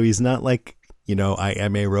humor. So he's not like, I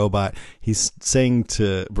am a robot. He's saying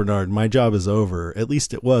to Bernard, my job is over. At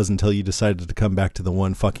least it was until you decided to come back to the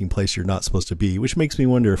one fucking place you're not supposed to be, which makes me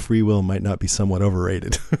wonder if free will might not be somewhat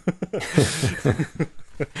overrated.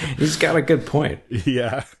 He's got a good point.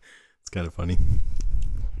 Yeah. It's kind of funny.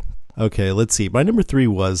 Okay, let's see. My number 3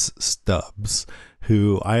 was Stubbs,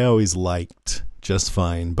 who I always liked just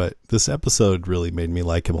fine, but this episode really made me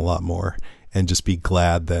like him a lot more and just be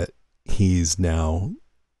glad that he's now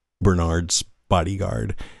Bernard's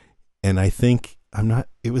bodyguard. And I think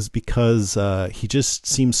it was because he just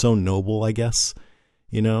seemed so noble, I guess.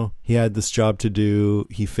 He had this job to do,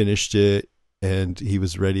 he finished it, and he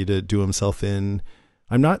was ready to do himself in.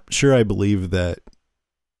 I'm not sure I believe that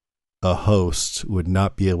a host would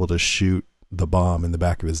not be able to shoot the bomb in the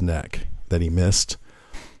back of his neck that he missed.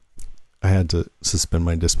 I had to suspend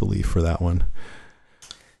my disbelief for that one.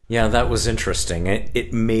 Yeah, that was interesting.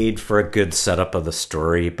 It made for a good setup of the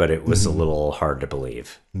story, but it was a little hard to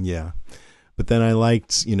believe. Yeah. But then I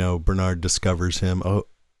liked, Bernard discovers him. Oh,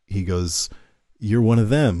 he goes, you're one of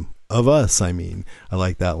them, of us, I mean. I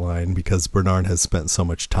like that line because Bernard has spent so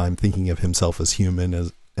much time thinking of himself as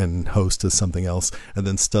human and host as something else. And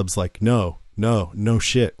then Stubbs like, no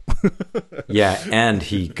shit. Yeah, and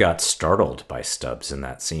he got startled by Stubbs in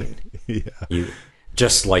that scene. Yeah.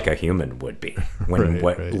 Just like a human would be when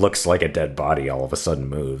right. Looks like a dead body all of a sudden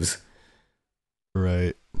moves.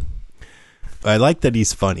 Right. I like that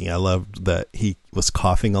he's funny. I loved that he was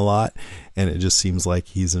coughing a lot, and it just seems like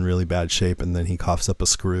he's in really bad shape, and then he coughs up a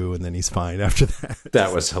screw, and then he's fine after that.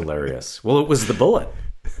 That was hilarious. Well, it was the bullet.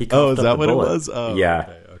 Is that what bullet. It was? Oh, yeah.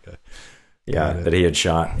 Okay. Yeah, that he had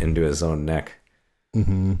shot into his own neck.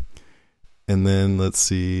 Mm-hmm. And then, let's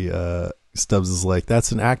see, Stubbs is like,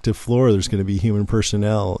 that's an active floor. There's going to be human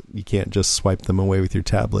personnel. You can't just swipe them away with your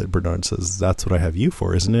tablet. Bernard says, that's what I have you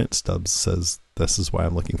for, isn't it? Stubbs says, this is why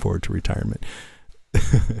I'm looking forward to retirement.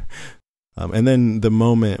 And then the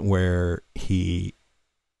moment where he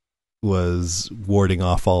was warding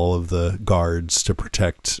off all of the guards to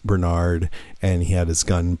protect Bernard, and he had his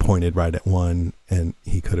gun pointed right at one, and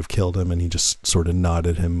he could have killed him, and he just sort of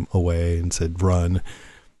nodded him away and said, run.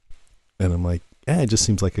 And I'm like, it just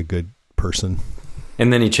seems like a good person.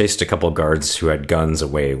 And then he chased a couple guards who had guns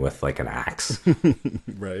away with like an axe.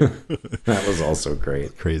 Right. That was also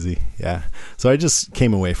great. Crazy. Yeah. So I just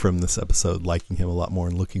came away from this episode liking him a lot more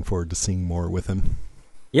and looking forward to seeing more with him.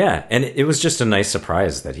 Yeah. And it was just a nice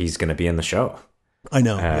surprise that he's going to be in the show. I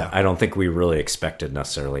know. Yeah. I don't think we really expected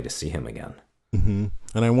necessarily to see him again. Mm-hmm.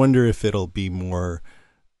 And I wonder if it'll be more,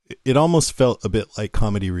 it almost felt a bit like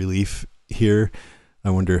comedy relief here. I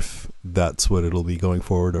wonder if that's what it'll be going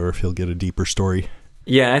forward, or if he'll get a deeper story.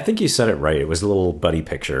 Yeah, I think you said it right. It was a little buddy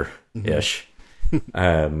picture-ish.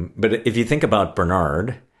 Mm-hmm. But if you think about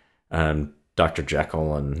Bernard, Dr.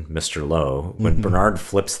 Jekyll and Mr. Lowe, when Bernard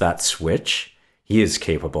flips that switch, he is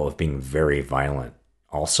capable of being very violent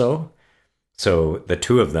also. So the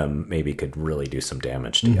two of them maybe could really do some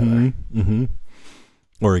damage together. Mm-hmm. Mm-hmm.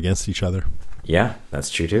 Or against each other. Yeah, that's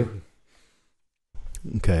true too.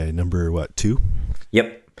 Okay, number 2?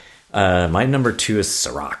 Yep. My number 2 is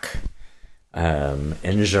Serac.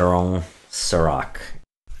 Enguerrand Serac.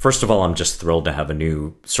 First of all, I'm just thrilled to have a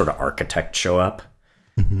new sort of architect show up.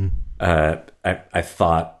 Mm-hmm. I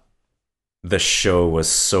thought the show was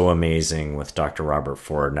so amazing with Dr. Robert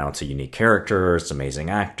Ford. Now it's a unique character. It's an amazing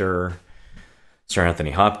actor. Sir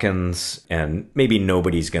Anthony Hopkins. And maybe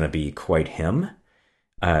nobody's going to be quite him.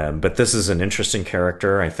 But this is an interesting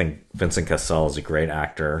character. I think Vincent Cassel is a great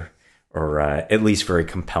actor. or at least very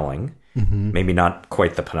compelling. Maybe not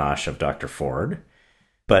quite the panache of Dr. Ford,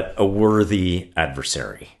 but a worthy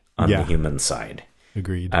adversary on the human side.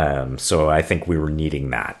 Agreed. So I think we were needing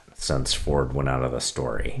that since Ford went out of the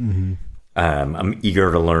story. I'm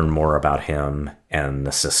eager to learn more about him and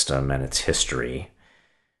the system and its history.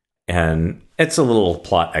 And it's a little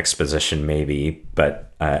plot exposition maybe,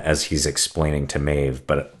 but as he's explaining to Maeve,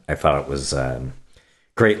 but I thought it was a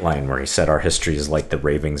great line where he said, our history is like the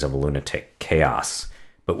ravings of a lunatic chaos,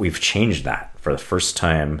 but we've changed that. For the first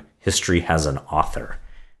time, history has an author,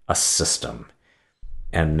 a system.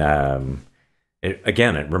 And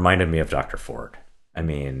it reminded me of Dr. Ford. I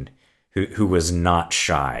mean, who was not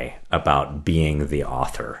shy about being the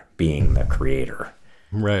author, being the creator.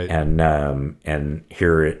 Right. And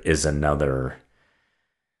here is another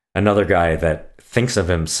guy that thinks of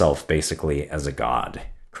himself basically as a god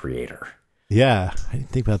creator. Yeah, I didn't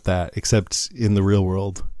think about that, except in the real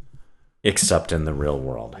world.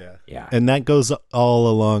 Yeah. And that goes all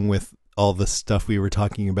along with all the stuff we were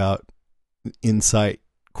talking about, Insight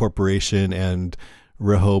Corporation and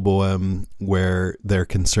Rehoboam, where they're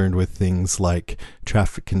concerned with things like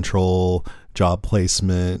traffic control, job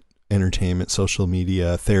placement, entertainment, social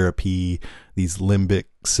media, therapy, these limbic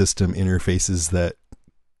system interfaces that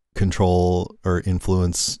control or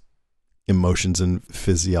influence emotions and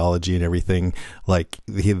physiology and everything. Like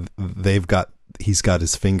he's got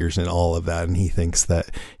his fingers in all of that, and he thinks that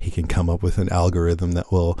he can come up with an algorithm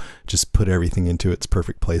that will just put everything into its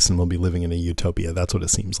perfect place and we'll be living in a utopia. That's what it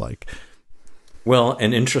seems like. Well,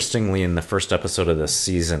 and interestingly, in the first episode of this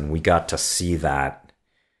season, we got to see that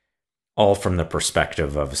all from the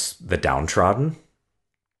perspective of the downtrodden.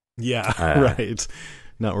 Yeah, right.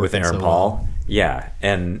 Not with Aaron Paul. Well. Yeah.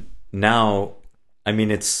 And now, I mean,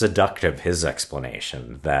 it's seductive, his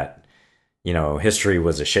explanation that, you know, history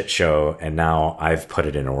was a shit show and now I've put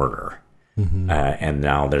it in order. And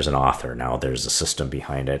now there's an author. Now there's a system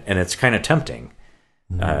behind it. And it's kind of tempting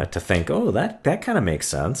to think, oh, that kind of makes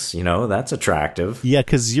sense. You know, that's attractive. Yeah,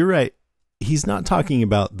 because you're right. He's not talking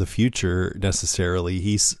about the future necessarily.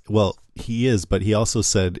 He is, but he also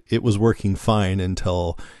said it was working fine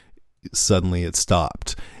until suddenly it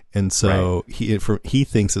stopped. And so he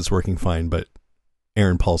thinks it's working fine, but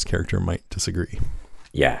Aaron Paul's character might disagree.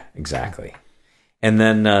 Yeah, exactly. And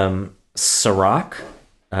then Serac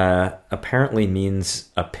apparently means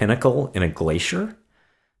a pinnacle in a glacier.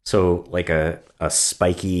 So like a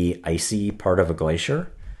spiky, icy part of a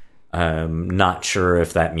glacier. Not sure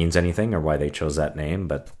if that means anything or why they chose that name,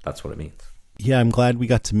 but that's what it means. Yeah, I'm glad we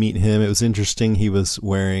got to meet him. It was interesting. He was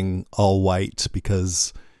wearing all white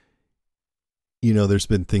because, you know, there's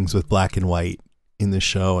been things with black and white in the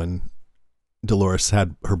show, and Dolores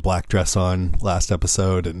had her black dress on last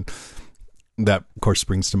episode, and that, of course,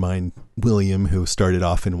 brings to mind William, who started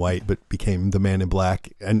off in white but became the man in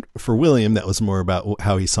black. And for William, that was more about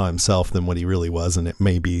how he saw himself than what he really was, and it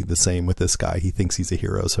may be the same with this guy. He thinks he's a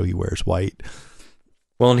hero, so he wears white.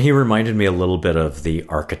 Well, and he reminded me a little bit of the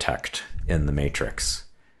architect in The Matrix,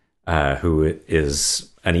 who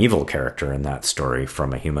is an evil character in that story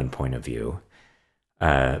from a human point of view,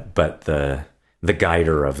 but the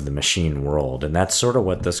guider of the machine world. And that's sort of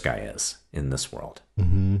what this guy is in this world.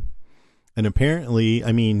 Mm-hmm. And apparently,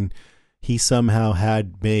 I mean, he somehow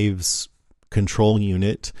had Maeve's control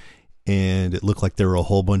unit, and it looked like there were a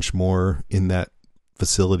whole bunch more in that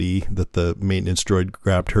facility that the maintenance droid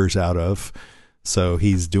grabbed hers out of. So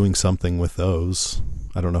he's doing something with those.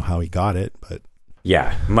 I don't know how he got it, but...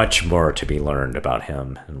 Yeah, much more to be learned about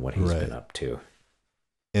him and what he's been up to.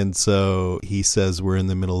 And so he says, we're in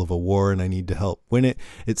the middle of a war and I need to help win it.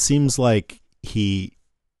 It seems like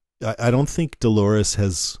I don't think Dolores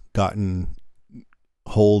has gotten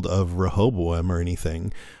hold of Rehoboam or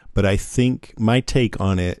anything, but I think my take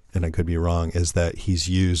on it, and I could be wrong, is that he's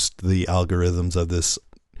used the algorithms of this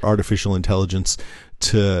artificial intelligence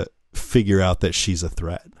to figure out that she's a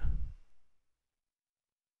threat.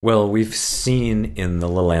 Well, we've seen in the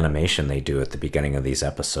little animation they do at the beginning of these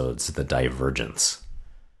episodes, the divergence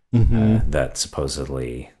that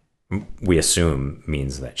supposedly we assume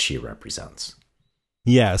means that she represents.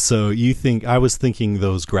 Yeah, so you think, I was thinking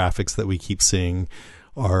those graphics that we keep seeing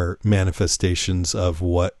are manifestations of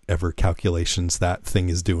whatever calculations that thing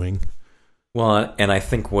is doing. Well, and I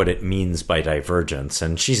think what it means by divergence,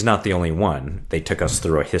 and she's not the only one, they took us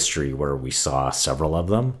through a history where we saw several of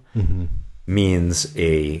them, means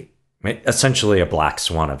essentially a black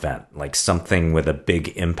swan event, like something with a big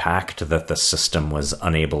impact that the system was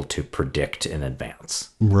unable to predict in advance.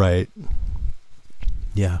 Right.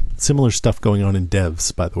 Yeah. Similar stuff going on in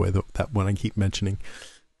devs, by the way, that one I keep mentioning.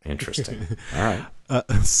 Interesting. All right.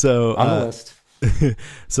 So on the list.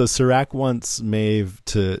 So Serac wants Maeve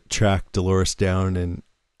to track Dolores down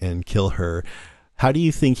and kill her. How do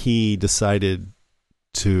you think he decided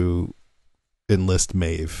to enlist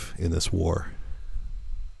Maeve in this war?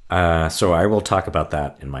 So I will talk about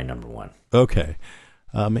that in my number one. Okay.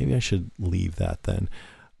 Maybe I should leave that then.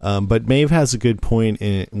 But Maeve has a good point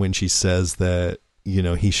when she says that,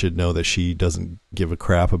 he should know that she doesn't give a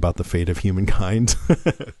crap about the fate of humankind.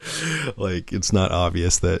 Like, it's not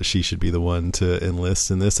obvious that she should be the one to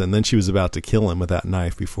enlist in this. And then she was about to kill him with that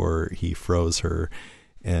knife before he froze her.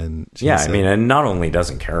 And yeah, and not only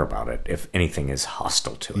doesn't care about it, if anything is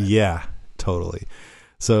hostile to it. Yeah, totally.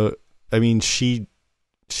 So,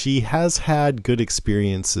 she has had good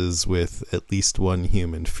experiences with at least one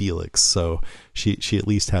human, Felix. So she at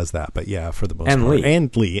least has that. But yeah, for the most part. Lee.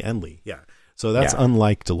 And Lee. Yeah. So that's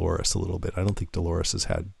unlike Dolores a little bit. I don't think Dolores has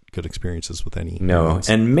had good experiences with any. No. humans.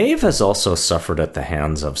 And Maeve has also suffered at the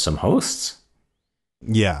hands of some hosts.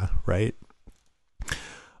 Yeah, right.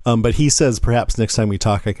 But he says, perhaps next time we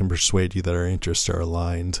talk, I can persuade you that our interests are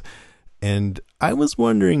aligned. And I was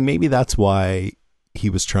wondering, maybe that's why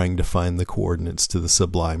he was trying to find the coordinates to the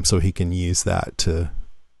Sublime, so he can use that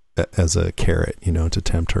as a carrot, to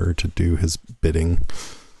tempt her to do his bidding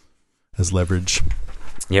as leverage.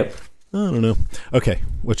 Yep. I don't know. Okay,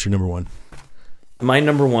 what's your number one? My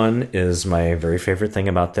number one is my very favorite thing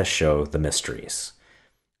about this show, the mysteries.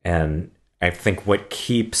 And I think what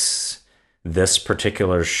keeps this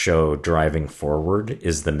particular show driving forward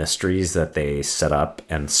is the mysteries that they set up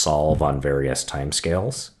and solve on various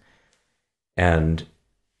timescales. And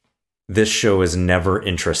this show is never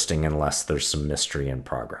interesting unless there's some mystery in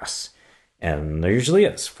progress. And there usually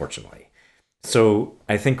is, fortunately. So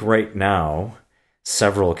I think right now,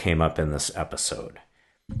 several came up in this episode.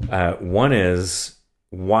 One is,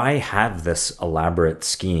 why have this elaborate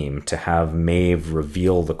scheme to have Maeve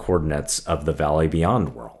reveal the coordinates of the Valley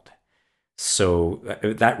Beyond world? So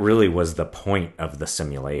that really was the point of the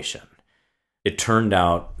simulation. It turned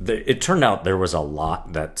out there was a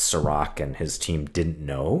lot that Serac and his team didn't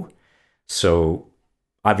know. So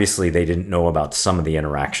obviously they didn't know about some of the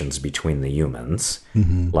interactions between the humans,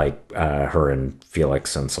 like her and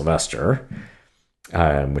Felix and Sylvester,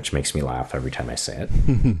 which makes me laugh every time I say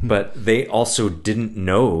it. But they also didn't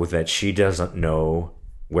know that she doesn't know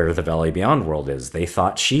where the Valley Beyond world is. They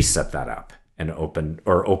thought she set that up and opened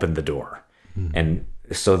the door. And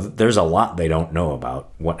so there's a lot they don't know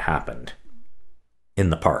about what happened in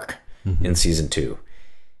the park in season 2.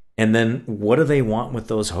 And then what do they want with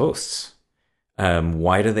those hosts?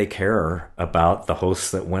 Why do they care about the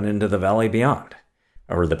hosts that went into the Valley Beyond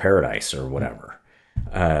or the Paradise or whatever?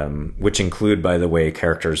 Which include, by the way,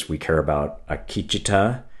 characters we care about: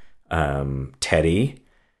 Akichita, Teddy,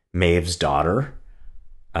 Maeve's daughter,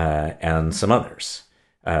 and some others.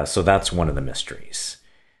 So that's one of the mysteries.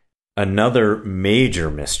 Another major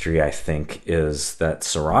mystery, I think, is that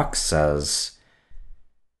Serac says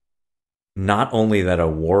not only that a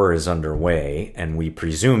war is underway, and we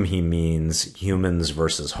presume he means humans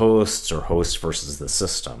versus hosts or hosts versus the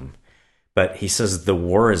system, but he says the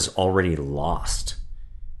war is already lost.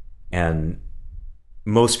 And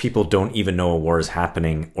most people don't even know a war is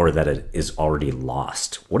happening or that it is already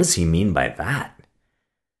lost. What does he mean by that?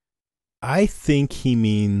 I think he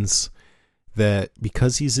means that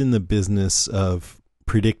because he's in the business of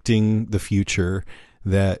predicting the future,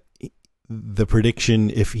 that the prediction,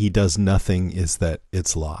 if he does nothing, is that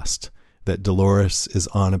it's lost. That Dolores is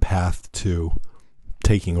on a path to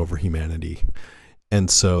taking over humanity. And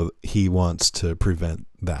so he wants to prevent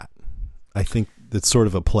that. I think it's sort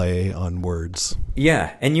of a play on words.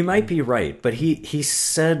 Yeah, and you might be right, but he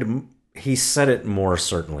said it more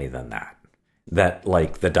certainly than that. That,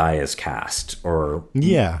 like, the die is cast, or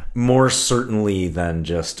more certainly than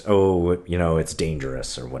just, it's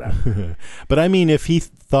dangerous or whatever. But I mean, if he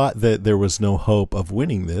thought that there was no hope of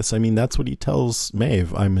winning this, I mean, that's what he tells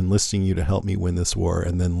Maeve: I'm enlisting you to help me win this war.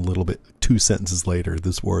 And then 2 sentences later,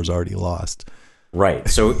 this war is already lost. Right.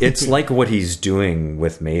 So it's like what he's doing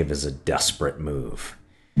with Maeve is a desperate move.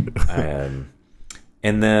 And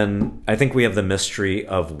then I think we have the mystery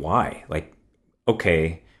of why. Like,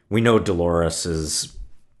 okay, we know Dolores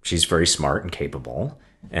she's very smart and capable,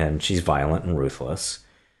 and she's violent and ruthless.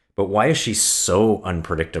 But why is she so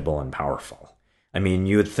unpredictable and powerful? I mean,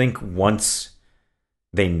 you would think once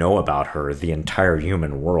they know about her, the entire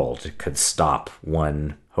human world could stop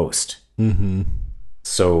one host. Mm-hmm.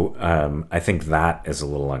 So I think that is a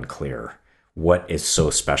little unclear. What is so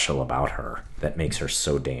special about her that makes her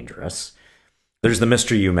so dangerous? There's the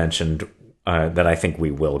mystery you mentioned that I think we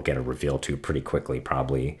will get a reveal to pretty quickly,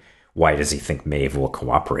 probably. Why does he think Maeve will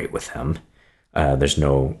cooperate with him? There's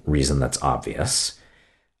no reason that's obvious.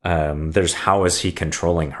 There's how is he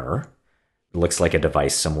controlling her? It looks like a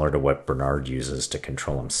device similar to what Bernard uses to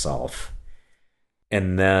control himself.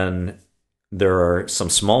 And then there are some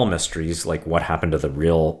small mysteries, like what happened to the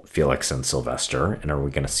real Felix and Sylvester, and are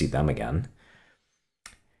we going to see them again?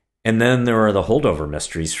 And then there are the holdover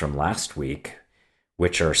mysteries from last week,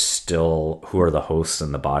 which are still who are the hosts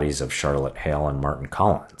and the bodies of Charlotte Hale and Martin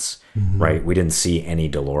Collins, right? We didn't see any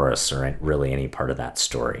Dolores or really any part of that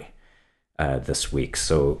story this week.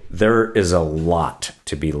 So there is a lot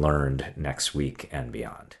to be learned next week and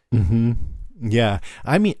beyond. Mm-hmm. Yeah.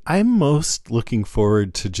 I mean, I'm most looking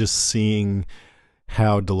forward to just seeing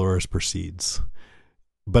how Dolores proceeds.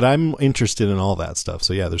 But I'm interested in all that stuff.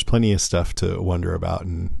 So yeah, there's plenty of stuff to wonder about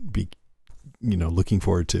and be, looking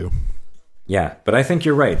forward to. Yeah, but I think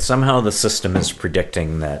you're right. Somehow the system is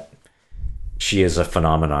predicting that she is a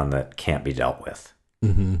phenomenon that can't be dealt with.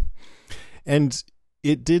 Mm-hmm. And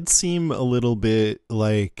it did seem a little bit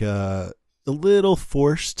like a little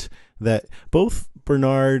forced that both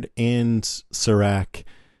Bernard and Serac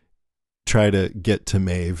try to get to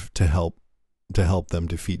Maeve to help them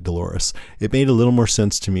defeat Dolores. It made a little more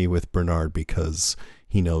sense to me with Bernard because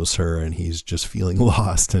he knows her and he's just feeling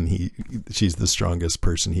lost and she's the strongest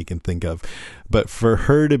person he can think of. But for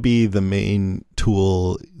her to be the main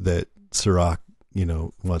tool that Serac,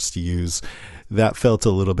 wants to use, that felt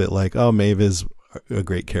a little bit like, oh, Maeve is a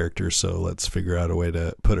great character, so let's figure out a way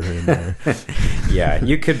to put her in there. Yeah,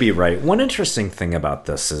 you could be right. One interesting thing about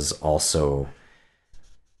this is also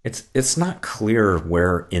it's not clear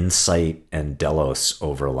where Insight and Delos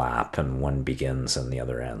overlap and one begins and the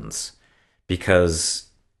other ends. Because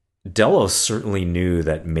Delos certainly knew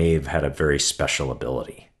that Maeve had a very special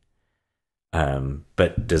ability.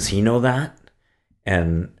 But does he know that?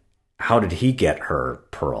 And how did he get her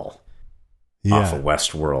Pearl off of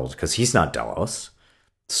Westworld? Because he's not Delos.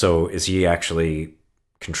 So is he actually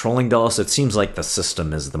controlling Delos? It seems like the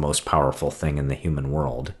system is the most powerful thing in the human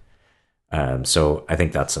world. So I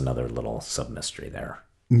think that's another little sub-mystery there.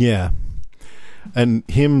 Yeah. And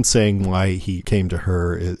him saying why he came to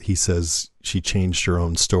her, he says she changed her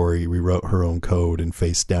own story, rewrote her own code, and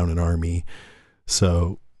faced down an army.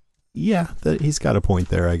 So, yeah, he's got a point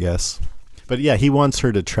there, I guess. But yeah, he wants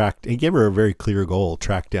her to he gave her a very clear goal,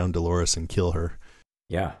 track down Dolores and kill her.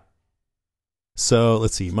 Yeah. So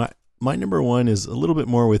let's see. My number one is a little bit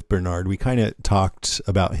more with Bernard. We kind of talked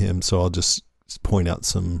about him, so I'll just point out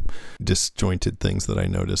some disjointed things that I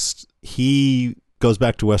noticed. He goes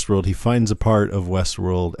back to Westworld. He finds a part of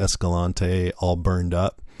Westworld Escalante all burned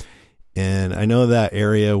up. And I know that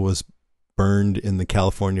area was burned in the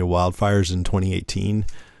California wildfires in 2018.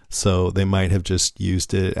 So they might have just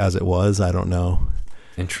used it as it was. I don't know.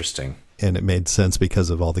 Interesting. And it made sense because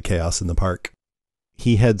of all the chaos in the park.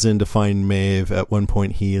 He heads in to find Maeve. At one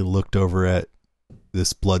point, he looked over at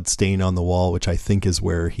this blood stain on the wall, which I think is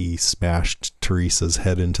where he smashed Teresa's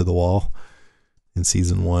head into the wall in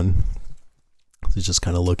season 1. He's just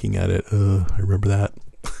kind of looking at it. I remember that.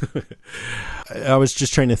 I was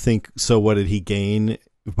just trying to think, so what did he gain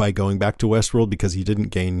by going back to Westworld? Because he didn't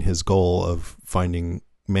gain his goal of finding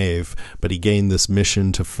Maeve, but he gained this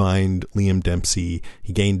mission to find Liam Dempsey.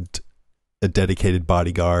 He gained a dedicated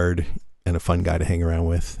bodyguard and a fun guy to hang around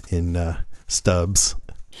with in Stubbs.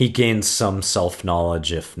 He gained some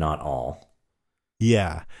self-knowledge, if not all.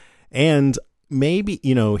 Yeah. And maybe,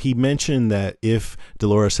 he mentioned that if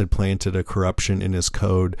Dolores had planted a corruption in his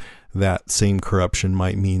code, that same corruption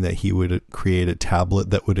might mean that he would create a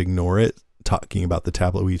tablet that would ignore it, talking about the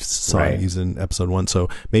tablet we saw used in episode 1. So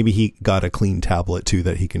maybe he got a clean tablet too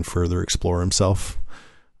that he can further explore himself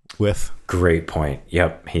with. Great point.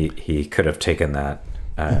 Yep. He could have taken that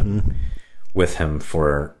with him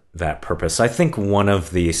for that purpose. I think one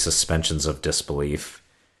of the suspensions of disbelief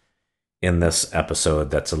in this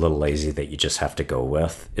episode that's a little lazy that you just have to go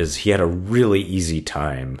with is he had a really easy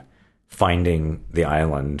time finding the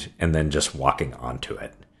island and then just walking onto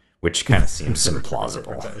it, which kind of seems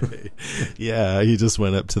implausible. Right. Yeah, he just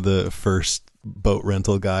went up to the first boat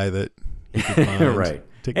rental guy that he could find. Right.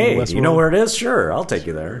 Hey, you know where it is? Sure, I'll take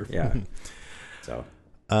you there. Yeah. So,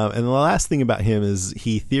 and the last thing about him is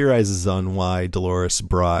he theorizes on why Dolores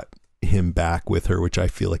brought him back with her, which I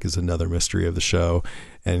feel like is another mystery of the show.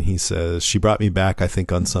 And he says, she brought me back. I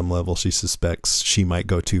think on some level she suspects she might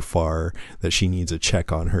go too far, that she needs a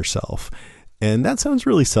check on herself. And that sounds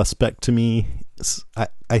really suspect to me.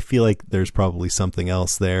 I feel like there's probably something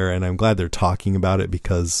else there, and I'm glad they're talking about it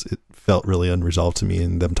because it felt really unresolved to me,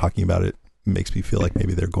 and them talking about it makes me feel like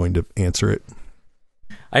maybe they're going to answer it.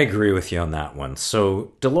 I agree with you on that one.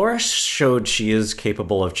 So Dolores showed she is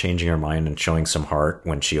capable of changing her mind and showing some heart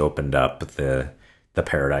when she opened up the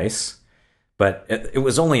paradise. But it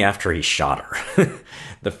was only after he shot her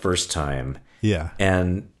the first time. Yeah.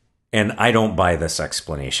 And I don't buy this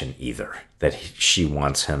explanation either, that she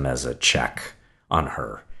wants him as a check on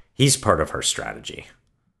her. He's part of her strategy.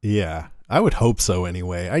 Yeah. I would hope so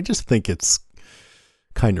anyway. I just think it's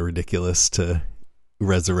kind of ridiculous to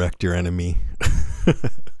resurrect your enemy.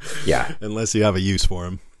 Yeah. Unless you have a use for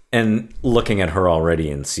him. And looking at her already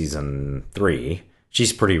in season 3,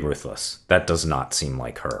 she's pretty ruthless. That does not seem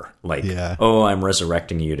like her. Like, oh, I'm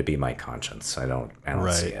resurrecting you to be my conscience. I don't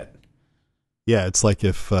see it. Yeah, it's like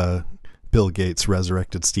if Bill Gates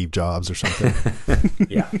resurrected Steve Jobs or something.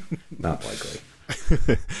 Yeah, not likely.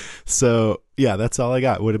 So, yeah, that's all I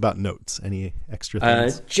got. What about notes? Any extra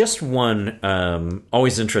things? Just one.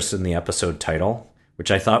 Always interested in the episode title,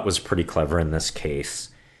 which I thought was pretty clever in this case.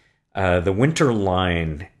 The Winter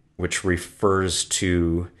Line, which refers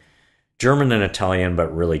to German and Italian,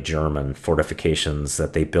 but really German fortifications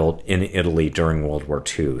that they built in Italy during World War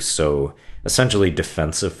II. So essentially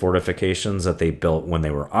defensive fortifications that they built when they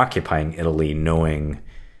were occupying Italy, knowing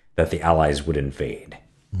that the Allies would invade.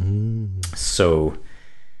 So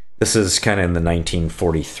this is kind of in the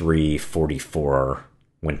 1943-44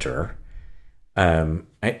 winter.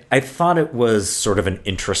 I thought it was sort of an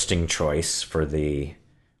interesting choice for the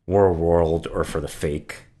War World, or for the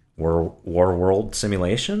fake War World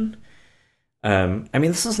simulation. I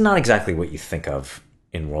mean, this is not exactly what you think of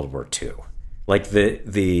in World War II. Like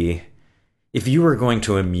the if you were going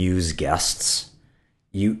to amuse guests,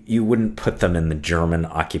 you wouldn't put them in the German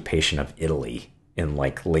occupation of Italy in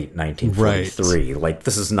like late 1943. Right. Like,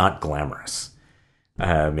 this is not glamorous.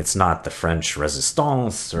 It's not the French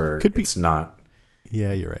Resistance, or it's not.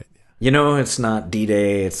 Yeah, you're right. You know, it's not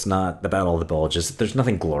D-Day. It's not the Battle of the Bulges. There's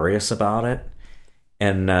nothing glorious about it.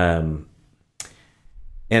 And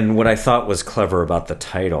what I thought was clever about the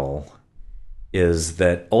title is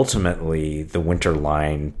that ultimately the Winter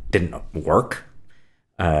Line didn't work.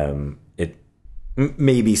 It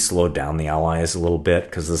maybe slowed down the Allies a little bit,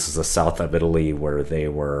 because this is the south of Italy where they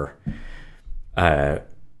were,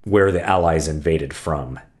 where the Allies invaded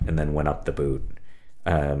from and then went up the boot.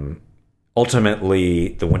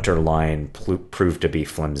 Ultimately, the Winter Line proved to be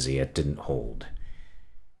flimsy. It didn't hold.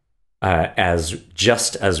 As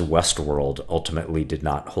Westworld ultimately did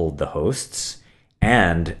not hold the hosts,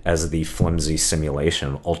 and as the flimsy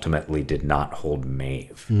simulation ultimately did not hold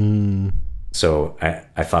Maeve. So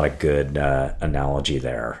I thought a good analogy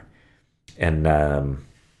there. And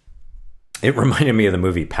it reminded me of the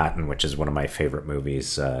movie Patton, which is one of my favorite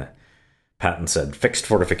movies. Patton said, "Fixed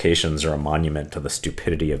fortifications are a monument to the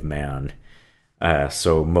stupidity of man."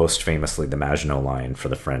 So most famously, the Maginot Line for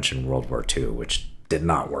the French in World War II, which did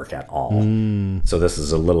not work at all. So this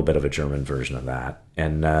is a little bit of a German version of that.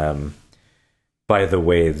 And by the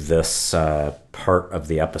way, this part of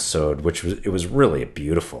the episode, it was really a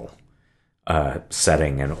beautiful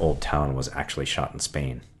setting in Old Town, was actually shot in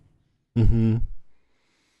Spain.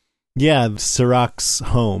 Yeah, Sirach's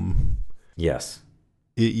home. Yes.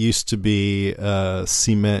 It used to be a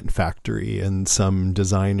cement factory, and some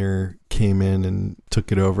designer came in and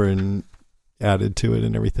took it over and added to it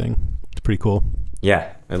and everything. It's pretty cool.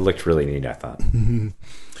 Yeah, it looked really neat, I thought.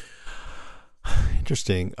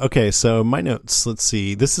 Interesting. Okay, so my notes. Let's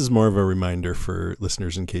see. This is more of a reminder for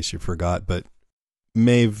listeners in case you forgot, but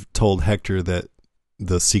Maeve told Hector that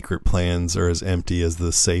the secret plans are as empty as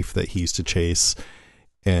the safe that he used to chase.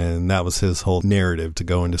 And that was his whole narrative, to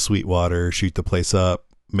go into Sweetwater, shoot the place up,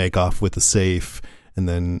 make off with the safe, and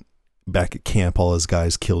then back at camp, all his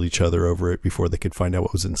guys killed each other over it before they could find out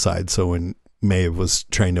what was inside. So when Maeve was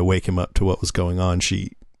trying to wake him up to what was going on,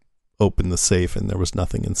 she opened the safe and there was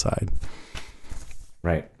nothing inside.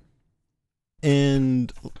 Right.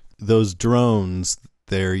 And those drones,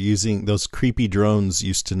 they're using, those creepy drones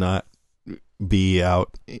used to not be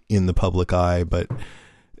out in the public eye, but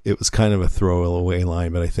it was kind of a throwaway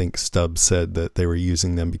line. But I think Stubbs said that they were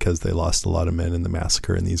using them because they lost a lot of men in the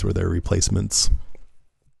massacre, and these were their replacements.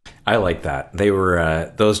 I like that. They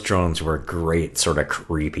were those drones were a great sort of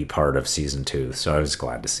creepy part of season 2, so I was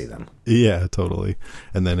glad to see them. Yeah, totally.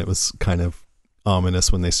 And then it was kind of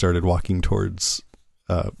ominous when they started walking towards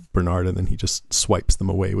Bernard, and then he just swipes them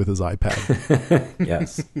away with his iPad.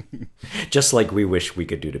 Yes. Just like we wish we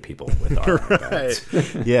could do to people with our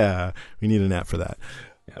iPads. Yeah, we need an app for that.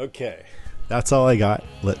 Yeah. Okay, that's all I got.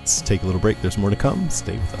 Let's take a little break. There's more to come.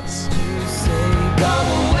 Stay with us. Go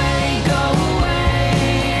away, go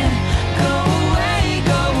away, go away,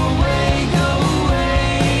 go away, go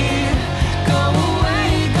away, go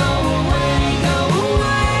away, go away, go away.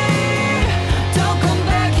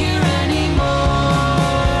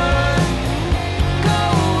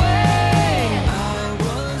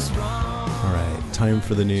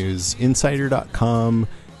 for the news. Insider.com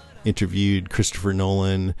interviewed Christopher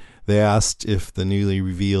Nolan. They asked if the newly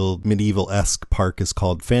revealed medieval-esque park is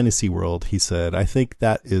called Fantasy World. He said, "I think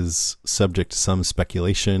that is subject to some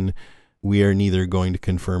speculation. We are neither going to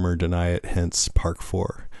confirm or deny it, hence Park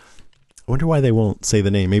 4. I wonder why they won't say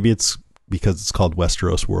the name. Maybe it's because it's called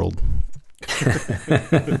Westeros World.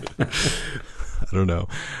 I don't know.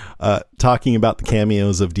 Talking about the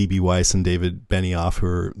cameos of D.B. Weiss and David Benioff, who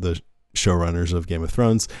are the showrunners of Game of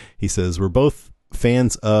Thrones, he says, "We're both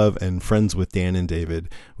fans of and friends with Dan and David.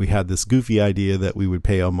 We had this goofy idea that we would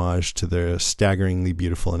pay homage to their staggeringly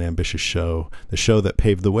beautiful and ambitious show, the show that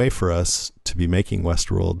paved the way for us to be making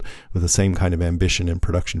Westworld with the same kind of ambition and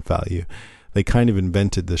production value. They kind of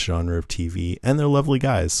invented this genre of TV, and they're lovely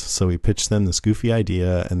guys. So we pitched them this goofy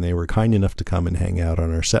idea, and they were kind enough to come and hang out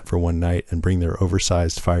on our set for one night and bring their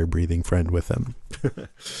oversized, fire-breathing friend with them."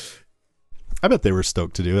 I bet they were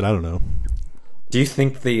stoked to do it. I don't know. Do you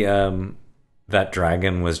think the that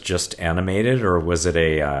dragon was just animated, or was it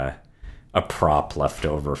a prop left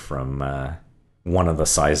over from one of the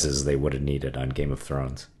sizes they would have needed on Game of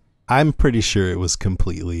Thrones? I'm pretty sure it was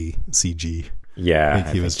completely CG. Yeah, I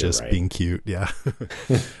think he was just being cute. Yeah.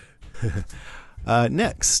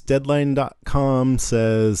 Next, Deadline.com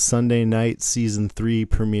says Sunday night season 3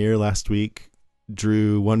 premiere last week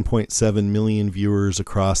drew 1.7 million viewers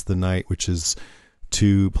across the night, which is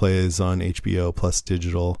 2 plays on HBO plus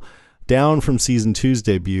digital, down from season 2's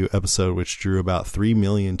debut episode, which drew about 3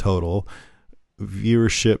 million total.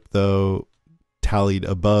 Viewership, though, tallied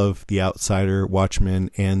above The Outsider,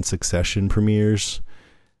 Watchmen, and Succession premieres,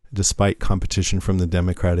 despite competition from the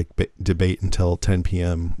Democratic debate until 10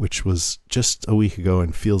 p.m., which was just a week ago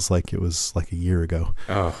and feels like it was like a year ago.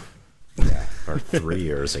 Oh, yeah, or 3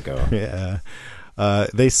 years ago. Yeah.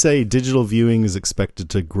 They say digital viewing is expected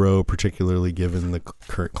to grow, particularly given the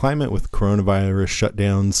current climate with coronavirus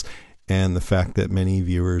shutdowns and the fact that many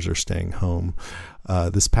viewers are staying home.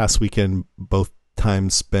 This past weekend, both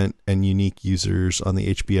time spent and unique users on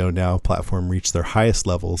the HBO Now platform reached their highest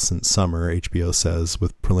levels since summer, HBO says,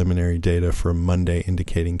 with preliminary data from Monday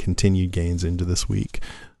indicating continued gains into this week.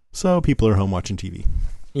 So people are home watching TV.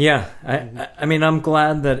 Yeah, I mean, I'm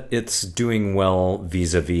glad that it's doing well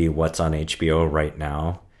vis-a-vis what's on HBO right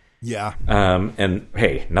now. Yeah. And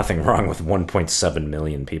hey, nothing wrong with 1.7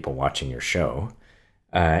 million people watching your show.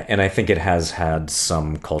 And I think it has had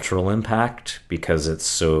some cultural impact because it's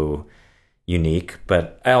so unique.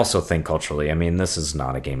 But I also think culturally, I mean, this is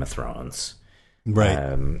not a Game of Thrones.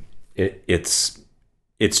 Right. It's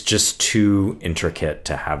just too intricate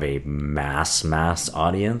to have a mass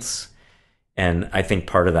audience. And I think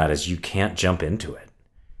part of that is you can't jump into it.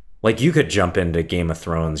 Like, you could jump into Game of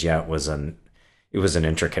Thrones. Yeah, it was an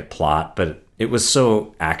intricate plot, but it was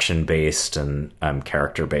so action-based and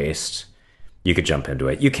character-based. You could jump into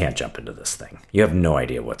it. You can't jump into this thing. You have no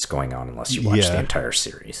idea what's going on unless you watch the entire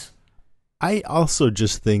series. I also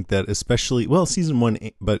just think that especially, well, season 1,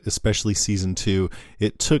 but especially season 2,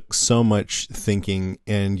 it took so much thinking,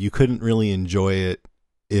 and you couldn't really enjoy it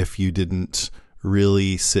if you didn't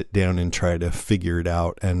really sit down and try to figure it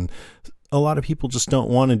out. And a lot of people just don't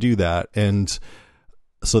want to do that. And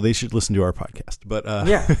so they should listen to our podcast. But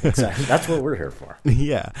yeah, exactly. That's what we're here for.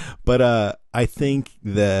 Yeah. But I think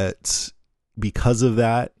that because of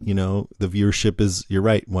that, you know, the viewership is, you're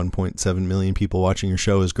right, 1.7 million people watching your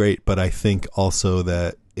show is great. But I think also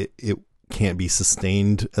that it can't be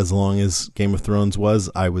sustained as long as Game of Thrones was.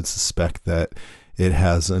 I would suspect that it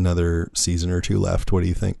has another season or 2 left. What do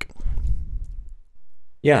you think?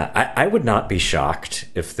 Yeah, I would not be shocked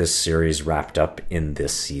if this series wrapped up in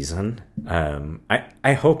this season.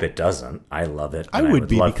 I hope it doesn't. I love it. I would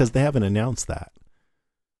be because they haven't announced that.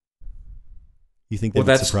 You think they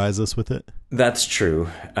would surprise us with it? That's true.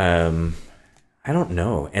 I don't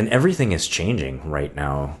know. And everything is changing right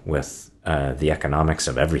now with the economics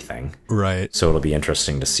of everything. Right. So it'll be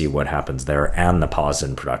interesting to see what happens there, and the pause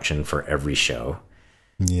in production for every show.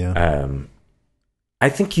 Yeah. I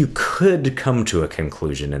think you could come to a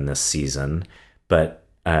conclusion in this season, but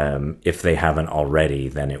if they haven't already,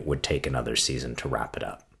 then it would take another season to wrap it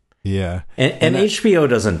up. Yeah. And HBO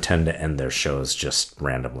doesn't tend to end their shows just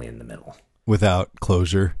randomly in the middle. Without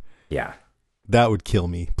closure. Yeah. That would kill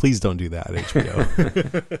me. Please don't do that,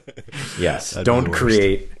 HBO. Yes. Don't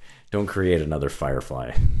create another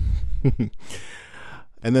Firefly.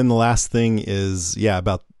 And then the last thing is,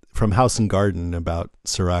 about from House and Garden, about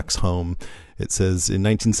Sirach's home. It says, in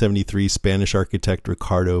 1973, Spanish architect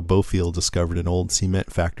Ricardo Bofill discovered an old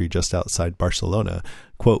cement factory just outside Barcelona.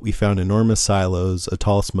 Quote, "We found enormous silos, a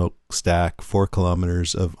tall smokestack, 4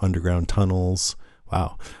 kilometers of underground tunnels.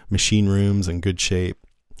 Wow. Machine rooms in good shape.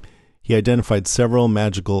 He identified several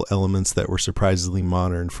magical elements that were surprisingly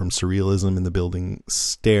modern, from surrealism in the building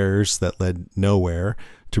stairs that led nowhere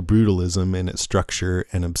to brutalism in its structure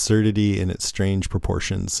and absurdity in its strange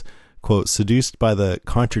proportions. Quote, seduced by the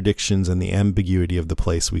contradictions and the ambiguity of the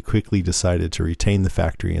place, we quickly decided to retain the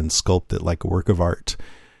factory and sculpt it like a work of art.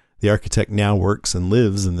 The architect now works and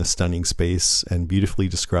lives in this stunning space and beautifully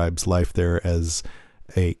describes life there as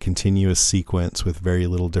a continuous sequence with very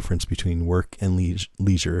little difference between work and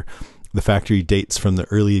leisure. The factory dates from the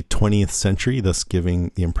early 20th century, thus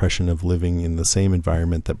giving the impression of living in the same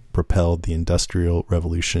environment that propelled the Industrial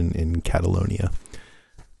Revolution in Catalonia.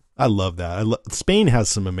 I love that. Spain has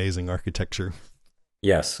some amazing architecture.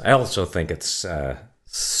 Yes, I also think it's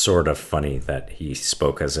sort of funny that he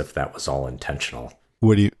spoke as if that was all intentional.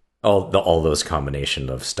 What do you... All those combination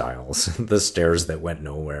of styles. The stairs that went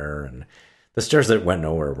nowhere, and the stairs that went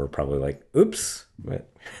nowhere were probably like, oops.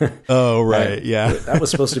 Oh, right, yeah. That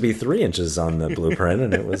was supposed to be 3 inches on the blueprint,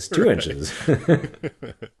 and it was 2 inches.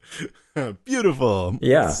 Beautiful.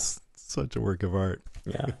 Yeah. It's such a work of art.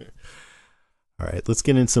 Yeah. All right, let's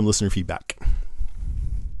get into some listener feedback.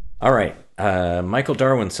 All right. Michael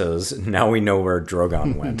Darwin says, now we know where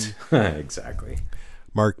Drogon went. Exactly.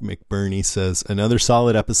 Mark McBurney says, another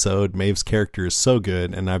solid episode. Maeve's character is so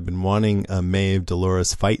good, and I've been wanting a Maeve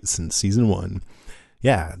Dolores fight since season 1.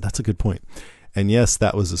 Yeah, that's a good point. And yes,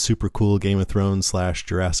 that was a super cool Game of Thrones /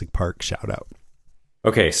 Jurassic Park shout out.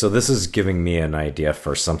 Okay, so this is giving me an idea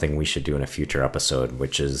for something we should do in a future episode,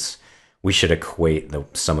 which is we should equate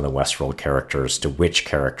some of the Westworld characters to which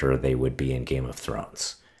character they would be in Game of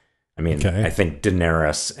Thrones. I mean, okay. I think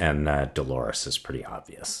Daenerys and Dolores is pretty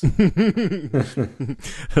obvious.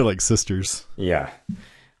 They're like sisters. Yeah.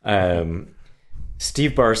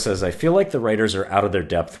 Steve Barr says, I feel like the writers are out of their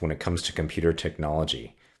depth when it comes to computer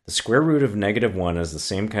technology. The square root of -1 is the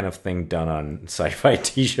same kind of thing done on sci-fi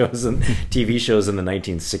TV shows in the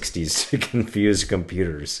 1960s to confuse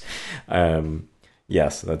computers.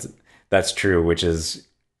 Yes, that's true, which is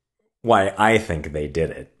why I think they did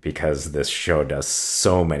it, because this show does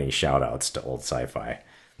so many shout-outs to old sci-fi.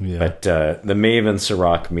 Yeah. But the Maeve and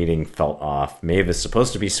Serac meeting felt off. Maeve is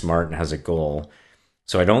supposed to be smart and has a goal,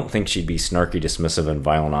 so I don't think she'd be snarky, dismissive, and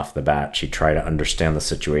violent off the bat. She'd try to understand the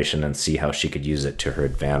situation and see how she could use it to her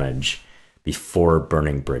advantage before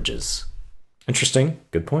burning bridges. Interesting.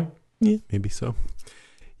 Good point. Yeah, maybe so.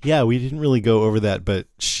 Yeah, we didn't really go over that, but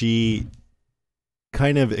she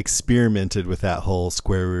kind of experimented with that whole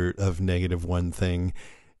square root of -1 thing.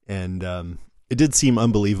 And it did seem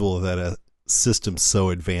unbelievable that a system so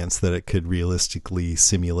advanced that it could realistically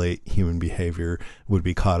simulate human behavior would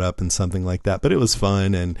be caught up in something like that. But it was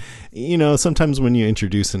fun. And, you know, sometimes when you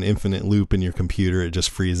introduce an infinite loop in your computer, it just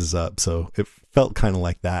freezes up. So it felt kind of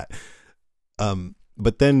like that.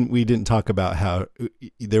 But then we didn't talk about how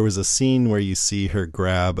there was a scene where you see her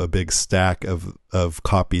grab a big stack of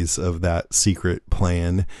copies of that secret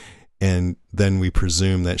plan. And then we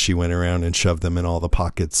presume that she went around and shoved them in all the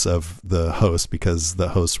pockets of the host because the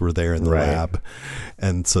hosts were there in the lab.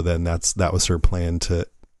 And so then that was her plan to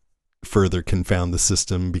further confound the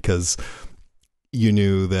system, because you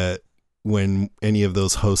knew that when any of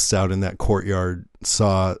those hosts out in that courtyard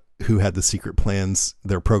saw who had the secret plans,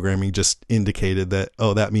 their programming just indicated that,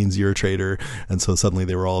 oh, that means you're a traitor. And so suddenly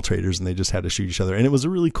they were all traitors and they just had to shoot each other. And it was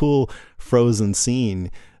a really cool frozen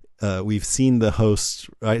scene. We've seen the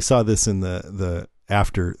host. I saw this in the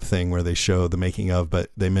after thing where they show the making of,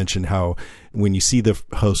 but they mentioned how when you see the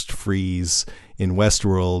host freeze in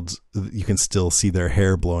Westworld, you can still see their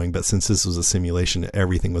hair blowing. But since this was a simulation,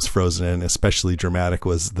 everything was frozen. And especially dramatic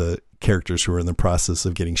was the characters who were in the process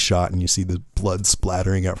of getting shot, and you see the blood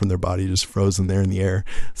splattering out from their body, just frozen there in the air.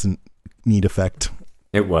 It's a neat effect.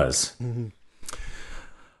 It was. Mm-hmm.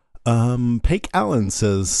 Pake Allen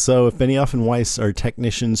says, so if Benioff and Weiss are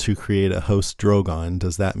technicians who create a host Drogon,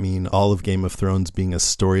 does that mean all of Game of Thrones being a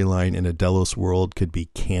storyline in a Delos world could be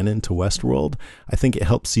canon to Westworld? I think it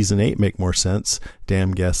helps season 8 make more sense.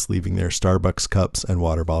 Damn guests leaving their Starbucks cups and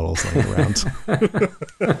water bottles laying around.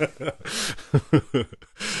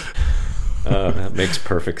 That makes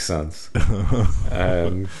perfect sense.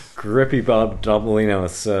 Grippy Bob Doubleino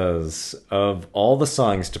says, of all the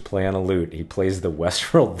songs to play on a lute, he plays the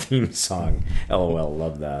Westworld theme song. LOL,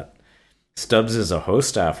 love that. Stubbs is a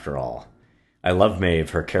host after all. I love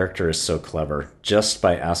Maeve. Her character is so clever. Just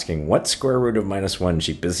by asking what square root of -1,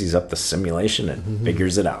 she busies up the simulation and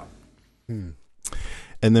figures it out. And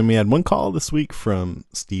then we had one call this week from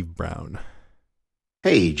Steve Brown.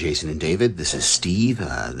 Hey, Jason and David, this is Steve.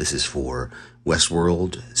 This is for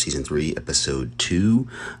Westworld, Season 3, Episode 2,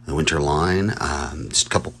 The Winter Line. Just a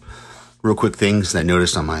couple real quick things that I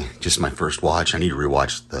noticed on my first watch. I need to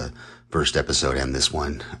rewatch the first episode and this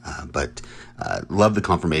one. But love the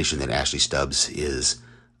confirmation that Ashley Stubbs is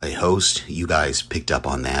a host. You guys picked up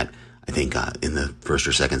on that. I think in the first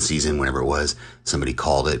or second season, whenever it was, somebody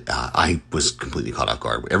called it. I was completely caught off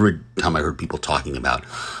guard. Every time I heard people talking about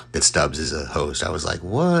that Stubbs is a host, I was like,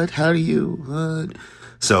 what? How do you? What?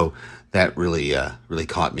 So that really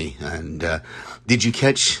caught me. And did you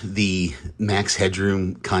catch the Max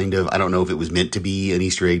Headroom kind of? I don't know if it was meant to be an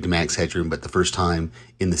Easter egg to Max Headroom, but the first time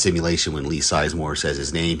in the simulation when Lee Sizemore says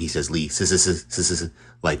his name, he says Lee,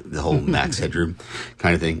 like the whole Max Headroom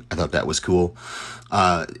kind of thing. I thought that was cool.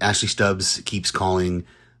 Ashley Stubbs keeps calling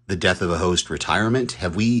the death of a host retirement.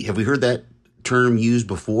 Have we heard that term used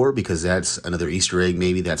before? Because that's another Easter egg.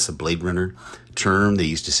 Maybe that's a Blade Runner term. They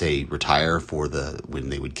used to say retire when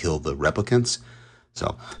they would kill the replicants.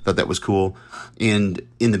 So I thought that was cool. And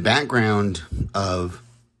in the background of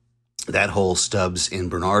that whole Stubbs and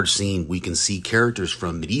Bernard scene, we can see characters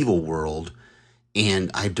from Medieval World.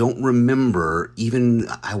 And I don't remember I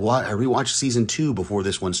rewatched season 2 before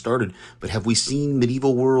this one started, but have we seen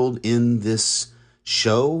Medieval World in this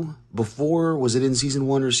show before? Was it in season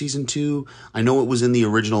 1 or season 2? I know it was in the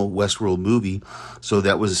original Westworld movie, so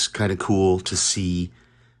that was kind of cool to see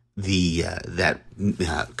the that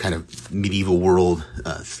kind of Medieval World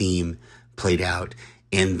theme played out.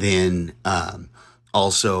 And then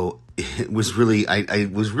also it was really, I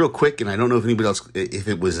was real quick, and I don't know if anybody else, if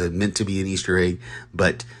it was meant to be an Easter egg,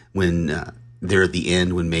 but when there at the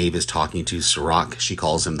end, when Maeve is talking to Sirach, she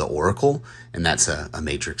calls him the Oracle, and that's a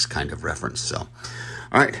Matrix kind of reference. So,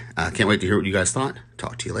 all right, can't wait to hear what you guys thought.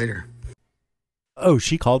 Talk to you later. Oh,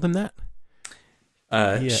 she called him that?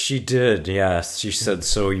 Yeah. She did, yes. She said,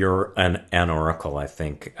 so you're an Oracle, I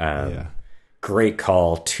think. Yeah. Great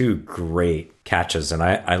call. 2 great catches. And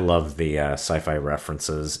I love the sci-fi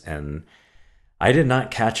references. And I did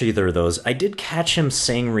not catch either of those. I did catch him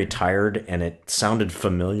saying retired, and it sounded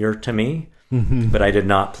familiar to me. But I did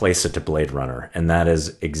not place it to Blade Runner. And that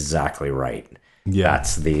is exactly right. Yeah.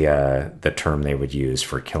 That's the term they would use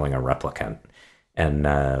for killing a replicant. And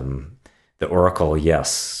the Oracle,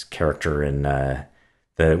 yes, character in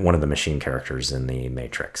one of the machine characters in the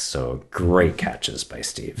Matrix. So great catches by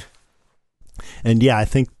Steve. And yeah, I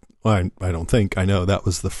know that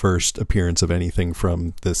was the first appearance of anything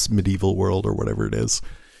from this Medieval World or whatever it is.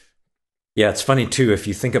 Yeah, it's funny too, if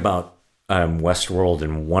you think about Westworld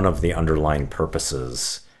and one of the underlying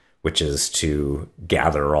purposes, which is to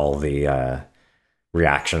gather all the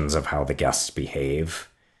reactions of how the guests behave,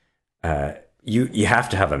 you have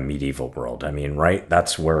to have a medieval world. I mean, right?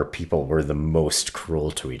 That's where people were the most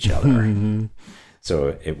cruel to each other.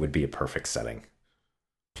 So it would be a perfect setting.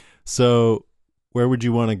 So where would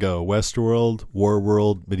you want to go? Westworld, War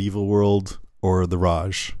World, Medieval World, or the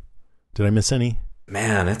Raj? Did I miss any?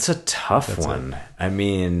 Man, it's a tough one. I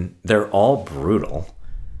mean, they're all brutal.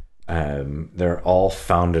 They're all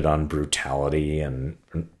founded on brutality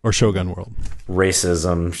or Shogun World,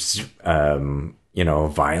 racism,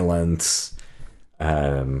 violence.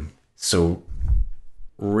 So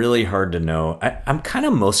really hard to know. I'm kind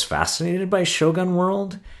of most fascinated by Shogun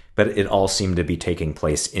World, but it all seemed to be taking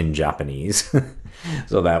place in Japanese.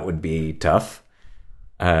 So that would be tough.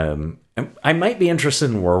 I might be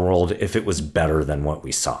interested in War World if it was better than what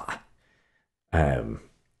we saw.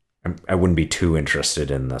 I wouldn't be too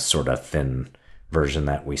interested in the sort of thin version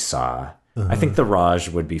that we saw. I think the Raj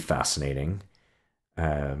would be fascinating.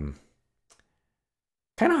 Kind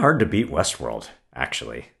of hard to beat Westworld,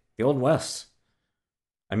 actually. The Old West.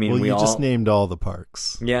 I mean, we just named all the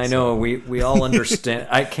parks. Yeah, I know. We all understand.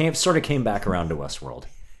 I came back around to Westworld.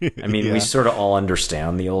 I mean, we sort of all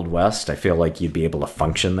understand the Old West. I feel like you'd be able to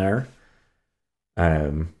function there.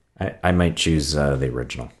 I might choose the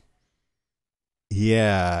original.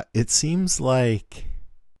 Yeah, it seems like,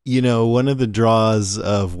 one of the draws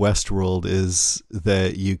of Westworld is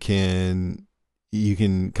that you can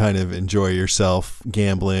kind of enjoy yourself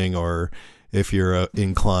gambling, or if you're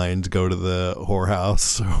inclined, go to the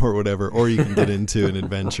whorehouse or whatever, or you can get into an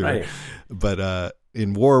adventure. Right. But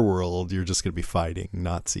in War World, you're just going to be fighting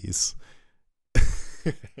Nazis.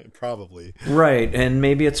 Probably. Right. And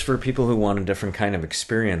maybe it's for people who want a different kind of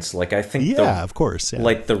experience. Like, I think of course. Yeah.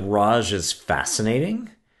 Like the Raj is fascinating,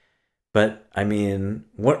 but I mean,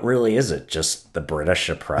 what really is it? Just the British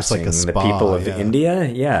oppressing the people of India?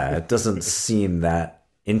 Yeah. It doesn't seem that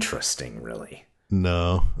interesting, really.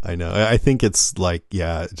 No, I know. I think it's like,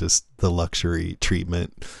 just the luxury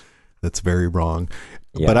treatment that's very wrong.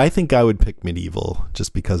 Yeah. But I think I would pick medieval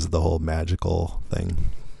just because of the whole magical thing.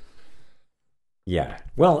 Yeah.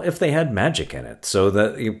 Well, if they had magic in it. So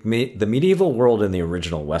the medieval world in the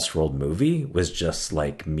original Westworld movie was just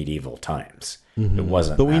like medieval times. It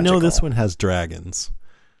wasn't. But we know magical. this one has dragons.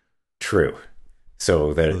 True.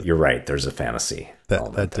 So that you're right. There's a fantasy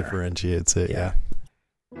element That there. differentiates it. Yeah.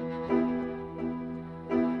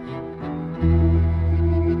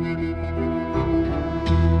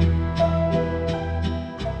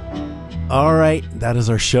 All right, that is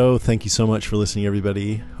our show. Thank you so much for listening,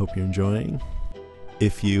 everybody. Hope you're enjoying.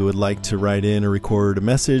 If you would like to write in or record a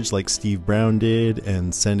message like Steve Brown did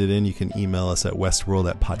and send it in, you can email us at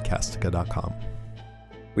westworld@podcastica.com.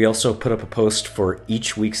 We also put up a post for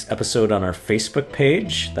each week's episode on our Facebook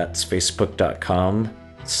page. That's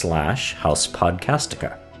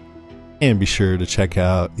facebook.com/housepodcastica. And be sure to check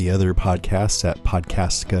out the other podcasts at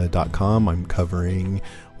podcastica.com. I'm covering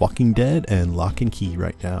Walking Dead and Lock and Key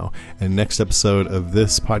right now. And next episode of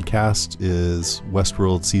this podcast is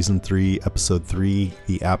Westworld Season 3, Episode 3,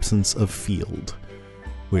 The Absence of Field,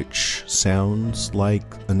 which sounds like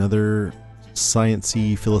another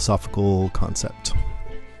science-y philosophical concept.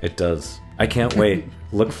 It does. I can't wait.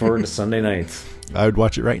 Look forward to Sunday nights. I would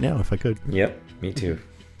watch it right now if I could. Yep, me too.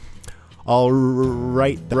 All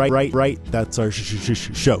right. That's our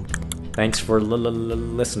show. Thanks for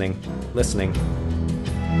listening.